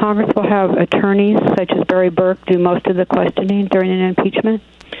expect that Congress will have attorneys such as Barry Burke do most of the questioning during an impeachment?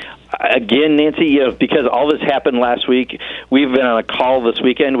 Again, Nancy, because all this happened last week, we've been on a call this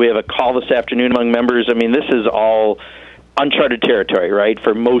weekend. We have a call this afternoon among members. I mean, this is all uncharted territory, right,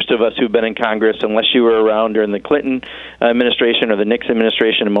 for most of us who've been in Congress, unless you were around during the Clinton administration or the Nixon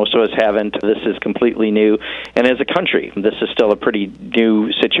administration, and most of us haven't. This is completely new. And as a country, this is still a pretty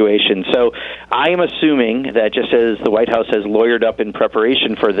new situation. So I am assuming that just as the White House has lawyered up in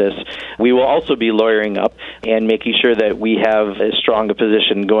preparation for this, we will also be lawyering up and making sure that we have as strong a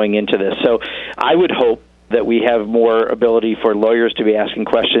position going into this. So I would hope that we have more ability for lawyers to be asking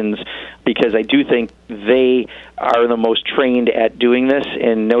questions, because I do think they are the most trained at doing this,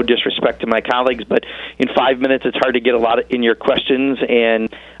 and no disrespect to my colleagues, but in 5 minutes it's hard to get a lot in your questions,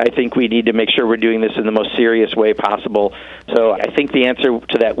 and I think we need to make sure we're doing this in the most serious way possible. So I think the answer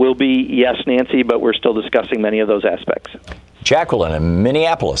to that will be yes, Nancy, but we're still discussing many of those aspects. Jacqueline in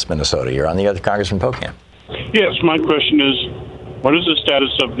Minneapolis, Minnesota. You're on the other Congressman Pocan. Yes, my question is, what is the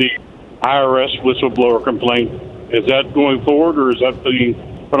status of the IRS whistleblower complaint? Is that going forward, or is that being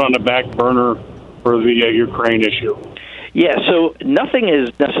put on the back burner for the Ukraine issue? Yeah, so nothing is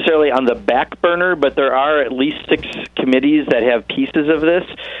necessarily on the back burner, but there are at least 6 committees that have pieces of this.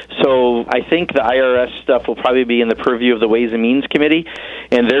 So I think the IRS stuff will probably be in the purview of the Ways and Means Committee,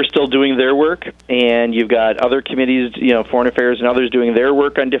 and they're still doing their work. And you've got other committees, Foreign Affairs and others doing their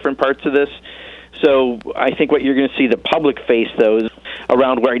work on different parts of this. So I think what you're going to see the public face, though, is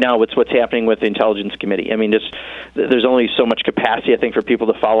around right now what's happening with the Intelligence Committee. I mean, there's only so much capacity, I think, for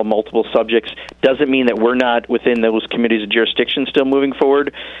people to follow multiple subjects. Doesn't mean that we're not within those committees of jurisdiction still moving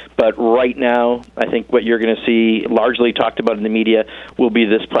forward. But right now, I think what you're going to see largely talked about in the media will be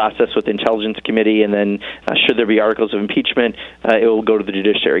this process with the Intelligence Committee, and then should there be articles of impeachment, it will go to the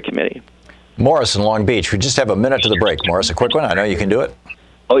Judiciary Committee. Morris in Long Beach. We just have a minute to the break. Morris, a quick one. I know you can do it.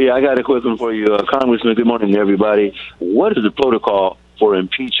 Oh, yeah, I got a quick one for you. Congressman, good morning, everybody. What is the protocol for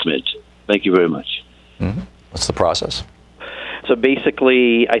impeachment? Thank you very much. Mm-hmm. What's the process? So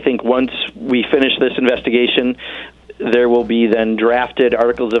basically, I think once we finish this investigation, there will be then drafted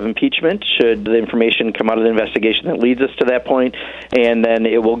articles of impeachment should the information come out of the investigation that leads us to that point, and then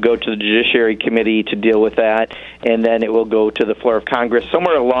it will go to the Judiciary Committee to deal with that, and then it will go to the floor of Congress.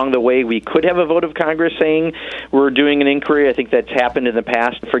 Somewhere along the way, we could have a vote of Congress saying we're doing an inquiry. I think that's happened in the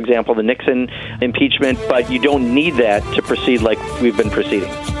past, for example, the Nixon impeachment, but you don't need that to proceed like we've been proceeding.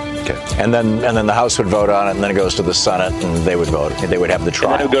 Okay. And then the House would vote on it, and then it goes to the Senate, and they would vote. They would have the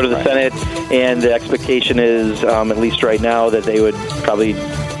trial. And then it would go to the Senate, and the expectation is, at least right now, that they would probably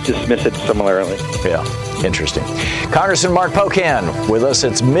dismiss it similarly. Yeah, interesting. Congressman Mark Pocan with us.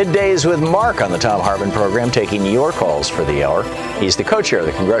 It's Middays with Mark on the Thom Hartmann program, taking your calls for the hour. He's the co-chair of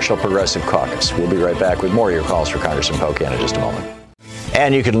the Congressional Progressive Caucus. We'll be right back with more of your calls for Congressman Pocan in just a moment.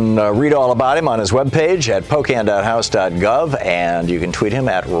 And you can read all about him on his webpage at pocan.house.gov, and you can tweet him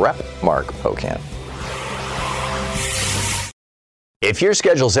at @RepMarkPocan. If your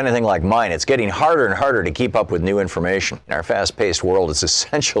schedule's anything like mine, it's getting harder and harder to keep up with new information. In our fast-paced world, it's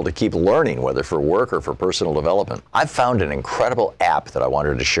essential to keep learning, whether for work or for personal development. I've found an incredible app that I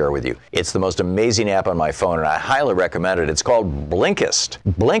wanted to share with you. It's the most amazing app on my phone, and I highly recommend it. It's called Blinkist.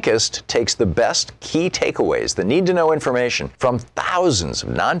 Blinkist takes the best key takeaways, the need-to-know information from thousands of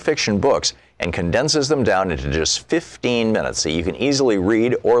nonfiction books, and condenses them down into just 15 minutes that you can easily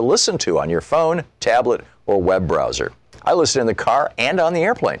read or listen to on your phone, tablet, or web browser. I listen in the car and on the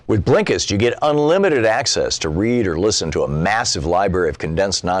airplane. With Blinkist, you get unlimited access to read or listen to a massive library of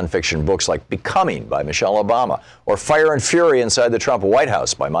condensed nonfiction books like Becoming by Michelle Obama or Fire and Fury Inside the Trump White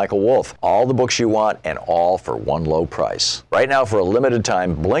House by Michael Wolff. All the books you want and all for one low price. Right now, for a limited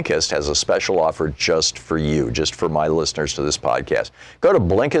time, Blinkist has a special offer just for you, just for my listeners to this podcast. Go to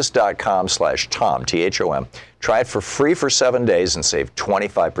Blinkist.com/Thom, Thom. Try it for free for 7 days and save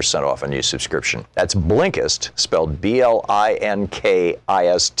 25% off a new subscription. That's Blinkist, spelled Blinkist,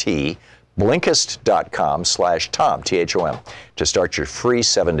 Blinkist.com/Thom, Thom, to start your free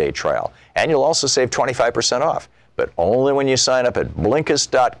 7-day trial. And you'll also save 25% off, but only when you sign up at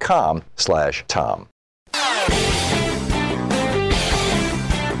Blinkist.com/Thom.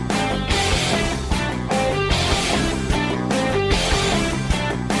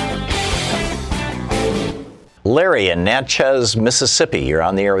 Larry in Natchez, Mississippi. You're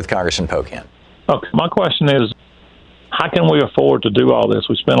on the air with Congressman Pocan. Okay, my question is, how can we afford to do all this?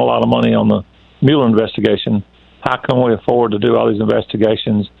 We spent a lot of money on the Mueller investigation. How can we afford to do all these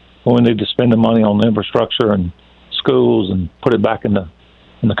investigations when we need to spend the money on the infrastructure and schools and put it back in the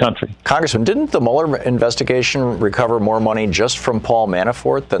country? Congressman, didn't the Mueller investigation recover more money just from Paul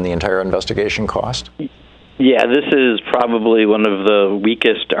Manafort than the entire investigation cost? Yeah, this is probably one of the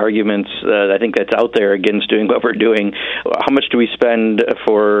weakest arguments I think that's out there against doing what we're doing. How much do we spend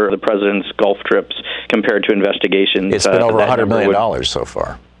for the president's Gulf trips compared to investigations? It's been over $100 million so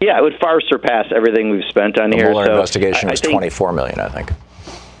far. Yeah, it would far surpass everything we've spent on here. The Mueller investigation was $24 million, I think.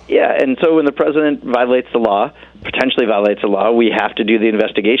 Yeah, and so when the president violates the law, potentially violates the law, we have to do the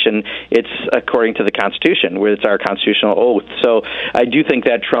investigation. It's according to the Constitution, where it's our constitutional oath. So I do think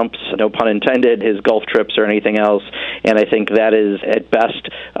that trumps, no pun intended, his Gulf trips or anything else, and I think that is, at best,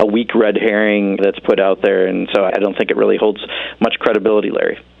 a weak red herring that's put out there, and so I don't think it really holds much credibility,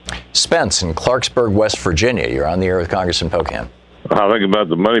 Larry. Spence in Clarksburg, West Virginia. You're on the air with Congressman Pocan. I think about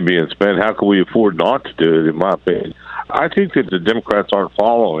the money being spent. How can we afford not to do it, in my opinion? I think that the Democrats aren't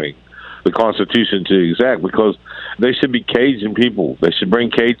following the Constitution to the exact, because they should be caging people. They should bring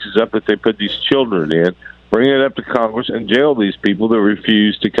cages up that they put these children in, bring it up to Congress, and jail these people that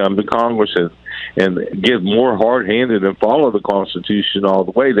refuse to come to Congress and get more hard-handed and follow the Constitution all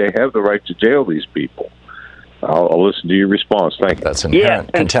the way. They have the right to jail these people. I'll listen to your response. Thank you. That's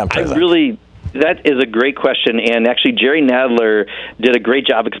inherent contempt. That is a great question, and actually Jerry Nadler did a great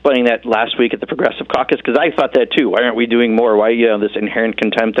job explaining that last week at the Progressive Caucus, because I thought that too. Why aren't we doing more? Why, this inherent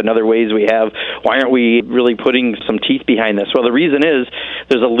contempt and other ways we have, why aren't we really putting some teeth behind this? Well, the reason is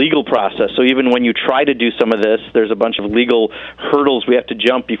there's a legal process. So even when you try to do some of this, there's a bunch of legal hurdles we have to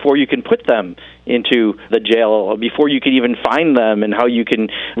jump before you can put them into the jail, before you can even find them, and how you can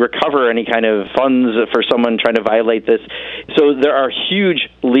recover any kind of funds for someone trying to violate this. So there are huge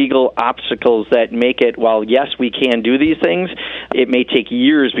legal obstacles obstacles that make it, while yes, we can do these things, it may take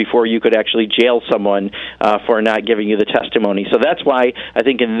years before you could actually jail someone for not giving you the testimony. So that's why I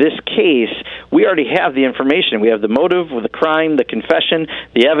think in this case, we already have the information. We have the motive, the crime, the confession,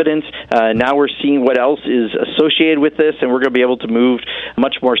 the evidence. Now we're seeing what else is associated with this, and we're going to be able to move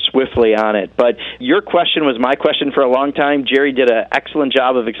much more swiftly on it. But your question was my question for a long time. Jerry did an excellent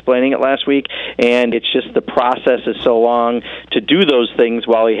job of explaining it last week, and it's just the process is so long to do those things.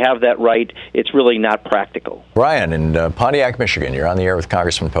 While we have that right, it's really not practical. Brian in Pontiac, Michigan, you're on the air with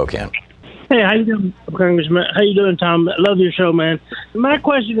Congressman Pocan. Hey, how you doing, Congressman? How you doing, Tom? I love your show, man. My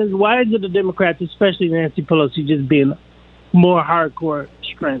question is, why is it the Democrats, especially Nancy Pelosi, just being more hardcore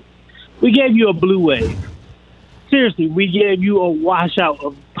strength? We gave you a blue wave. Seriously, we gave you a washout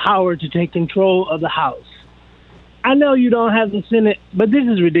of power to take control of the House. I know you don't have the Senate, but this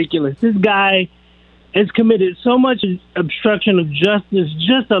is ridiculous. This guy has committed so much obstruction of justice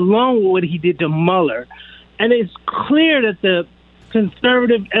just alone with what he did to Mueller. And it's clear that the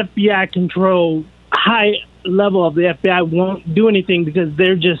conservative FBI control high level of the FBI won't do anything because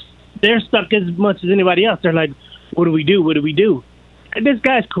they're stuck as much as anybody else. They're like, what do we do? What do we do? And this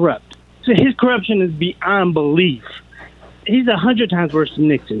guy's corrupt. So his corruption is beyond belief. He's 100 times worse than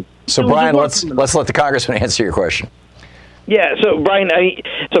Nixon. So Brian, let's let the congressman answer your question. Yeah, so Brian,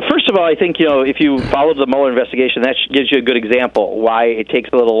 so first of all, I think, if you followed the Mueller investigation, that gives you a good example why it takes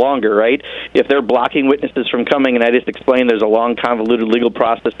a little longer, right? If they're blocking witnesses from coming, and I just explained there's a long, convoluted legal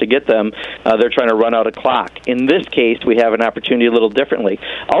process to get them, they're trying to run out of clock. In this case, we have an opportunity a little differently.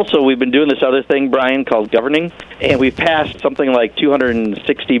 Also, we've been doing this other thing, Brian, called governing, and we've passed something like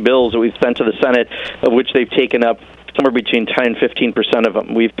 260 bills that we've sent to the Senate, of which they've taken up somewhere between 10 and 15% of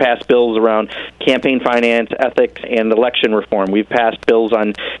them. We've passed bills around campaign finance, ethics, and election reform. We've passed bills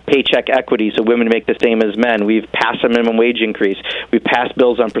on paycheck equity so women make the same as men. We've passed a minimum wage increase. We've passed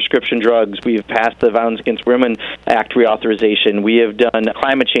bills on prescription drugs. We've passed the Violence Against Women Act reauthorization. We have done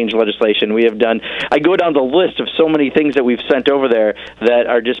climate change legislation. We have done, I go down the list of so many things that we've sent over there that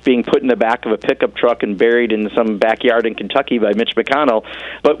are just being put in the back of a pickup truck and buried in some backyard in Kentucky by Mitch McConnell.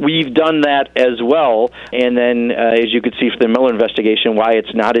 But we've done that as well. And then, as you could see from the Mueller investigation, why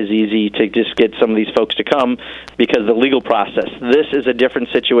it's not as easy to just get some of these folks to come because of the legal process. This is a different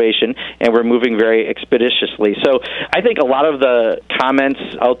situation, and we're moving very expeditiously. So I think a lot of the comments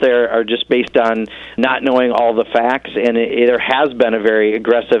out there are just based on not knowing all the facts, and there has been a very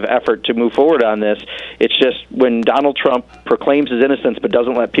aggressive effort to move forward on this. It's just when Donald Trump proclaims his innocence but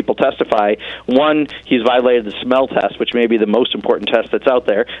doesn't let people testify, one, he's violated the smell test, which may be the most important test that's out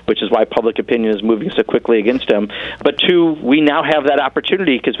there, which is why public opinion is moving so quickly against him. But two, we now have that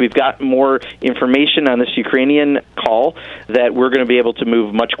opportunity because we've got more information on this Ukrainian call that we're going to be able to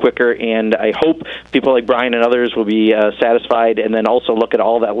move much quicker, and I hope people like Brian and others will be satisfied and then also look at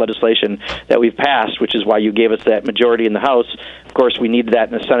all that legislation that we've passed, which is why you gave us that majority in the House. Of course, we need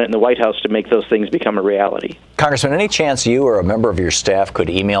that in the Senate and the White House to make those things become a reality. Congressman, any chance you or a member of your staff could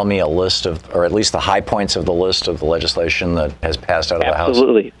email me a list of, or at least the high points of the list of the legislation that has passed out of the House?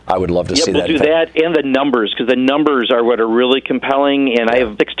 Absolutely. I would love to see that. We'll do that and the numbers, because the numbers are what are really compelling, and I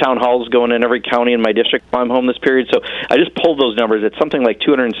have 6 town halls going in every county in my district while I'm home this period, so I just pulled those numbers. It's something like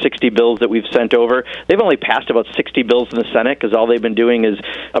 260 bills that we've sent over. They've only passed about 60 bills in the Senate because all they've been doing is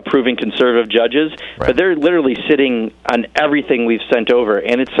approving conservative judges, but they're literally sitting on everything we've sent over,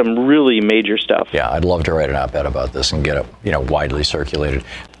 and it's some really major stuff. Yeah, I'd love to write an op-ed about this and get it, widely circulated.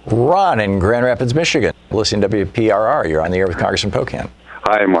 Ron in Grand Rapids, Michigan, listening to WPRR. You're on the air with Congressman Pocan.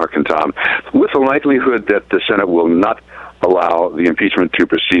 Hi, Mark and Tom. With the likelihood that the Senate will not allow the impeachment to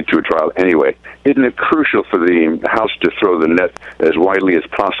proceed to a trial anyway, isn't it crucial for the House to throw the net as widely as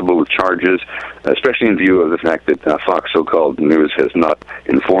possible with charges, especially in view of the fact that Fox so-called news has not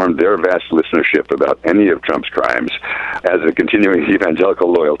informed their vast listenership about any of Trump's crimes, as a continuing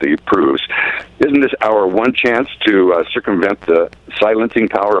evangelical loyalty proves? Isn't this our one chance to circumvent the silencing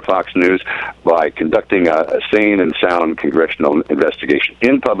power of Fox News by conducting a sane and sound congressional investigation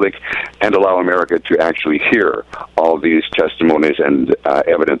in public and allow America to actually hear all these testimonies and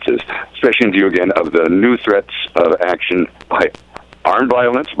evidences, especially in view, again, of the new threats of action by armed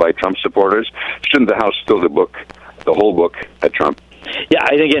violence by Trump supporters? Shouldn't the House throw the whole book at Trump? Yeah,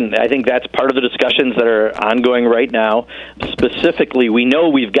 I think that's part of the discussions that are ongoing right now. Specifically, we know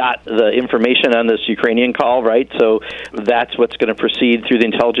we've got the information on this Ukrainian call, right? So that's what's going to proceed through the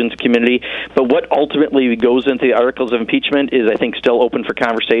intelligence community. But what ultimately goes into the articles of impeachment is, I think, still open for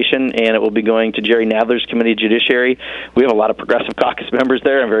conversation, and it will be going to Jerry Nadler's Committee of Judiciary. We have a lot of Progressive Caucus members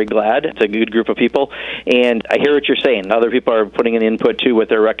there. I'm very glad. It's a good group of people. And I hear what you're saying. Other people are putting in input, too, what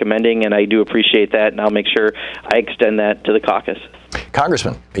they're recommending, and I do appreciate that, and I'll make sure I extend that to the caucus.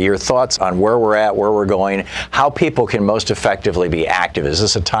 Congressman, your thoughts on where we're at, where we're going, how people can most effectively be active. Is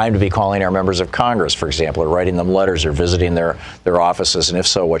this a time to be calling our members of Congress, for example, or writing them letters or visiting their offices? And if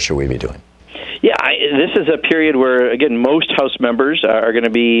so, what should we be doing? Yeah, this is a period where, again, most House members are going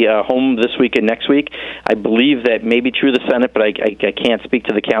to be home this week and next week. I believe that may be true of the Senate, but I can't speak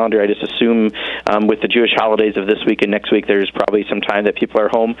to the calendar. I just assume with the Jewish holidays of this week and next week, there's probably some time that people are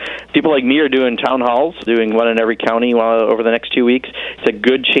home. People like me are doing town halls, doing one in every county over the next 2 weeks. It's a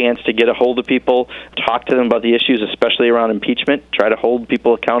good chance to get a hold of people, talk to them about the issues, especially around impeachment, try to hold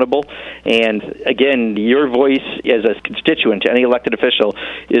people accountable. And, again, your voice as a constituent to any elected official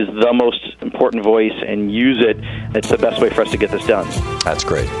is the most important voice, and use it. It's the best way for us to get this done. That's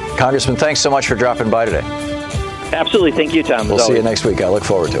great. Congressman, thanks so much for dropping by today. Absolutely. Thank you, Tom. We'll see you next week. I look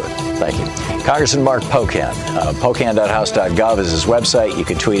forward to it. Thank you. Congressman Mark Pocan. Pocan.house.gov is his website. You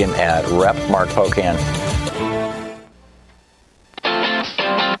can tweet him at Rep. Mark Pocan.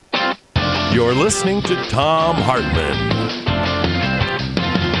 You're listening to Thom Hartmann.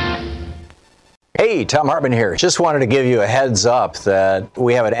 Hey, Thom Hartmann here. Just wanted to give you a heads up that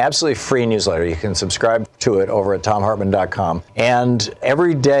we have an absolutely free newsletter. You can subscribe to it over at thomhartmann.com. And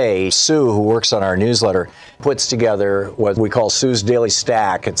every day, Sue, who works on our newsletter, puts together what we call Sue's Daily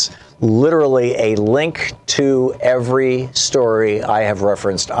Stack. It's literally a link to every story I have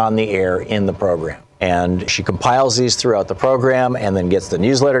referenced on the air in the program. And she compiles these throughout the program and then gets the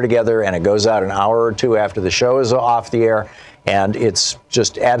newsletter together, and it goes out an hour or two after the show is off the air. And it's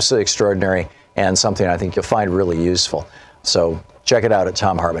just absolutely extraordinary, and something I think you'll find really useful. So check it out at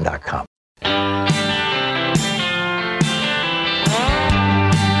thomhartmann.com.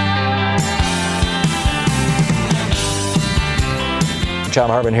 Thom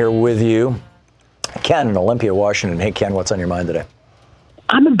Hartmann here with you. Ken in Olympia, Washington. Hey, Ken, what's on your mind today?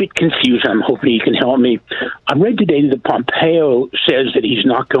 I'm a bit confused. I'm hoping you can help me. I read today that Pompeo says that he's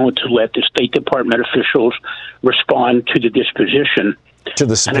not going to let the State Department officials respond to the disposition. To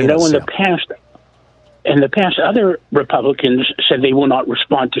the subpoenas, and I know in the past, other Republicans said they will not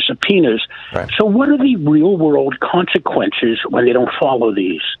respond to subpoenas. Right. So what are the real-world consequences when they don't follow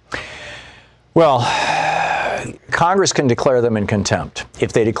these? Well, Congress can declare them in contempt.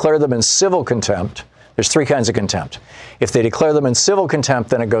 If they declare them in civil contempt, there's three kinds of contempt. If they declare them in civil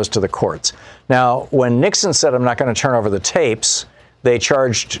contempt, then it goes to the courts. Now, when Nixon said, I'm not going to turn over the tapes, they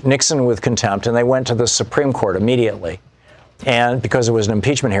charged Nixon with contempt, and they went to the Supreme Court immediately. And because it was an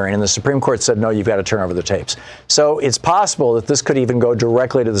impeachment hearing, and the Supreme Court said, no, you've got to turn over the tapes. So it's possible that this could even go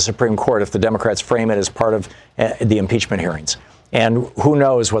directly to the Supreme Court if the Democrats frame it as part of the impeachment hearings. And who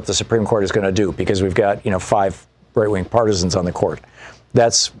knows what the Supreme Court is going to do, because we've got, 5 right-wing partisans on the court.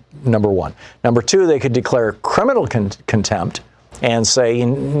 That's number one. Number two, they could declare criminal contempt and say,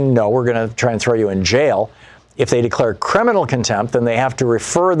 no, we're going to try and throw you in jail. If they declare criminal contempt, then they have to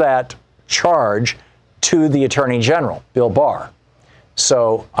refer that charge to the Attorney General, Bill Barr.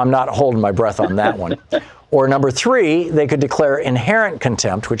 So I'm not holding my breath on that one. Or number three, they could declare inherent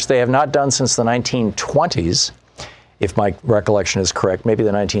contempt, which they have not done since the 1920s, if my recollection is correct, maybe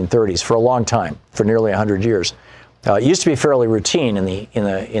the 1930s, for a long time, for nearly 100 years. It used to be fairly routine in the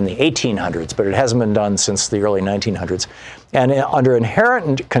 1800s, but it hasn't been done since the early 1900s. And under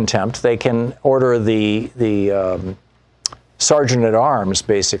inherent contempt, they can order the sergeant at arms,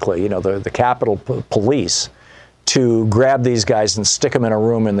 basically, the Capitol Police, to grab these guys and stick them in a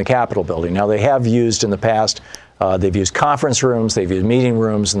room in the Capitol building. Now, they have used in the past, they've used conference rooms, they've used meeting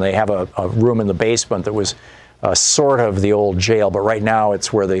rooms, and they have a room in the basement that was sort of the old jail, but right now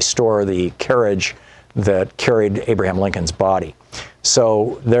it's where they store the carriage that carried Abraham Lincoln's body.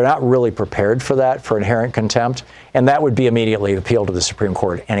 So they're not really prepared for that, for inherent contempt, and that would be immediately appealed to the Supreme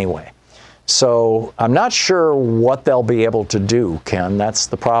Court anyway. So I'm not sure what they'll be able to do, Ken. That's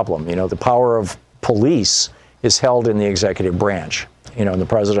the problem. The power of police is held in the executive branch, and the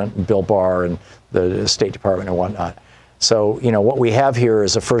president, Bill Barr, and the State Department and whatnot. So, what we have here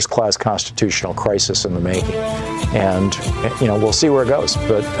is a first-class constitutional crisis in the making. And, we'll see where it goes.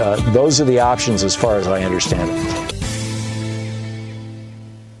 But those are the options as far as I understand it.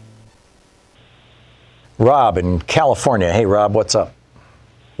 Rob in California. Hey, Rob, what's up?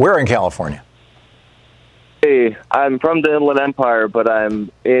 Where in California? Hey, I'm from the Inland Empire, but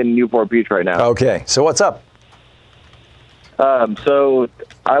I'm in Newport Beach right now. Okay, so what's up? So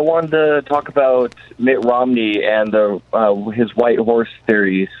I wanted to talk about Mitt Romney and his white horse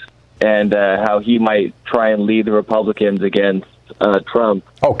theories, and how he might try and lead the Republicans against Trump.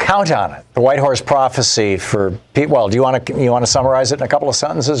 Oh, count on it. The white horse prophecy for Pete. Well, do you want to summarize it in a couple of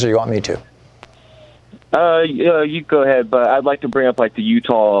sentences, or you want me to? You go ahead, but I'd like to bring up like the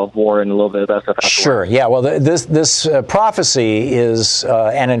Utah war and a little bit of that stuff. Sure. Yeah. Well, this prophecy is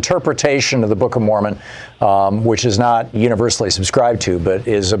an interpretation of the Book of Mormon, which is not universally subscribed to, but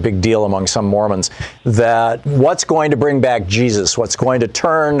is a big deal among some Mormons. That what's going to bring back Jesus, what's going to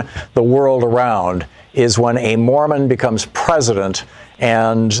turn the world around, is when a Mormon becomes president.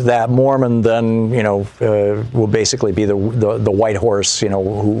 And that Mormon then, will basically be the white horse,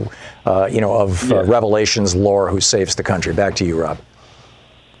 who, of Revelation's lore, who saves the country. Back to you, Rob.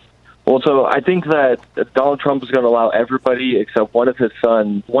 Well, so I think that Donald Trump is going to allow everybody except one of his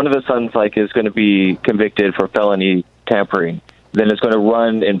sons, like, is going to be convicted for felony tampering. Then it's going to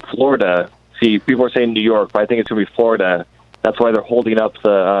run in Florida. See, people are saying New York, but I think it's going to be Florida. That's why they're holding up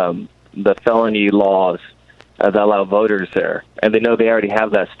the felony laws that allow voters there. And they know they already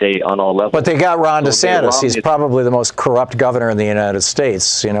have that state on all levels. But they got Ron DeSantis. He's probably the most corrupt governor in the United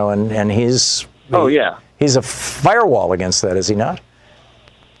States, and he's... Oh, yeah. He's a firewall against that, is he not?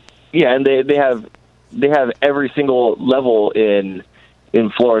 Yeah, and they have every single level in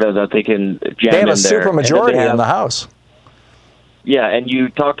Florida that they can jam in there. They have a supermajority in the House. Yeah, and you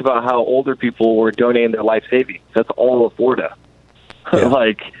talked about how older people were donating their life savings. That's all of Florida.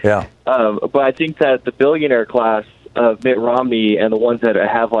 Yeah. But I think that the billionaire class of Mitt Romney and the ones that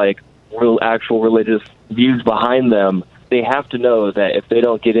have like real actual religious views behind them, they have to know that if they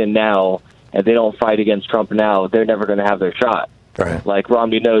don't get in now and they don't fight against Trump now, they're never going to have their shot. Right. Like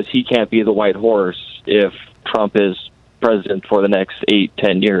Romney knows he can't be the white horse if Trump is president for the next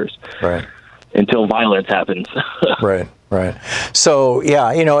 8-10 years. Right. Until violence happens. Right. So,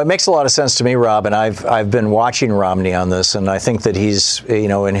 yeah, it makes a lot of sense to me, Rob, and I've been watching Romney on this, and I think that he's,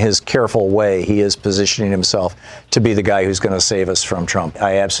 in his careful way, he is positioning himself to be the guy who's going to save us from Trump.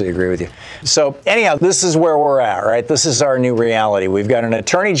 I absolutely agree with you. So, anyhow, this is where we're at, right? This is our new reality. We've got an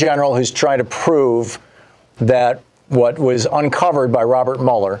attorney general who's trying to prove that what was uncovered by Robert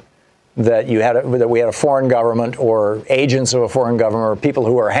Mueller, that we had a foreign government or agents of a foreign government or people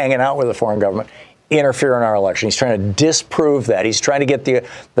who are hanging out with a foreign government interfere in our election. He's trying to disprove that. He's trying to get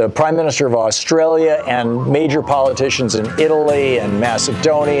the Prime Minister of Australia and major politicians in Italy and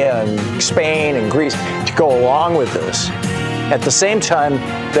Macedonia and Spain and Greece to go along with this. At the same time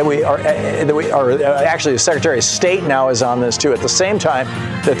that we are actually the Secretary of State now is on this too. At the same time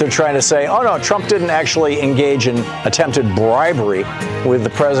that they're trying to say, oh no, Trump didn't actually engage in attempted bribery with the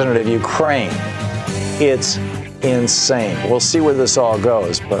president of Ukraine. It's insane. We'll see where this all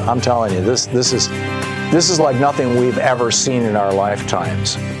goes, but I'm telling you, this is like nothing we've ever seen in our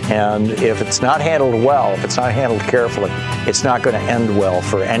lifetimes. And if it's not handled well, if it's not handled carefully, it's not going to end well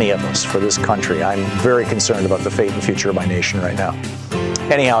for any of us, for this country. I'm very concerned about the fate and future of my nation right now.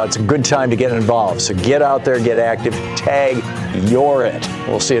 Anyhow, it's a good time to get involved. So get out there, get active, tag You're It.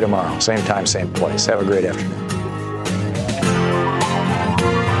 We'll see you tomorrow. Same time, same place. Have a great afternoon.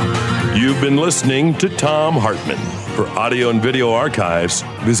 You've been listening to Thom Hartmann. For audio and video archives,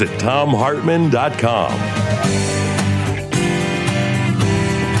 visit thomhartmann.com.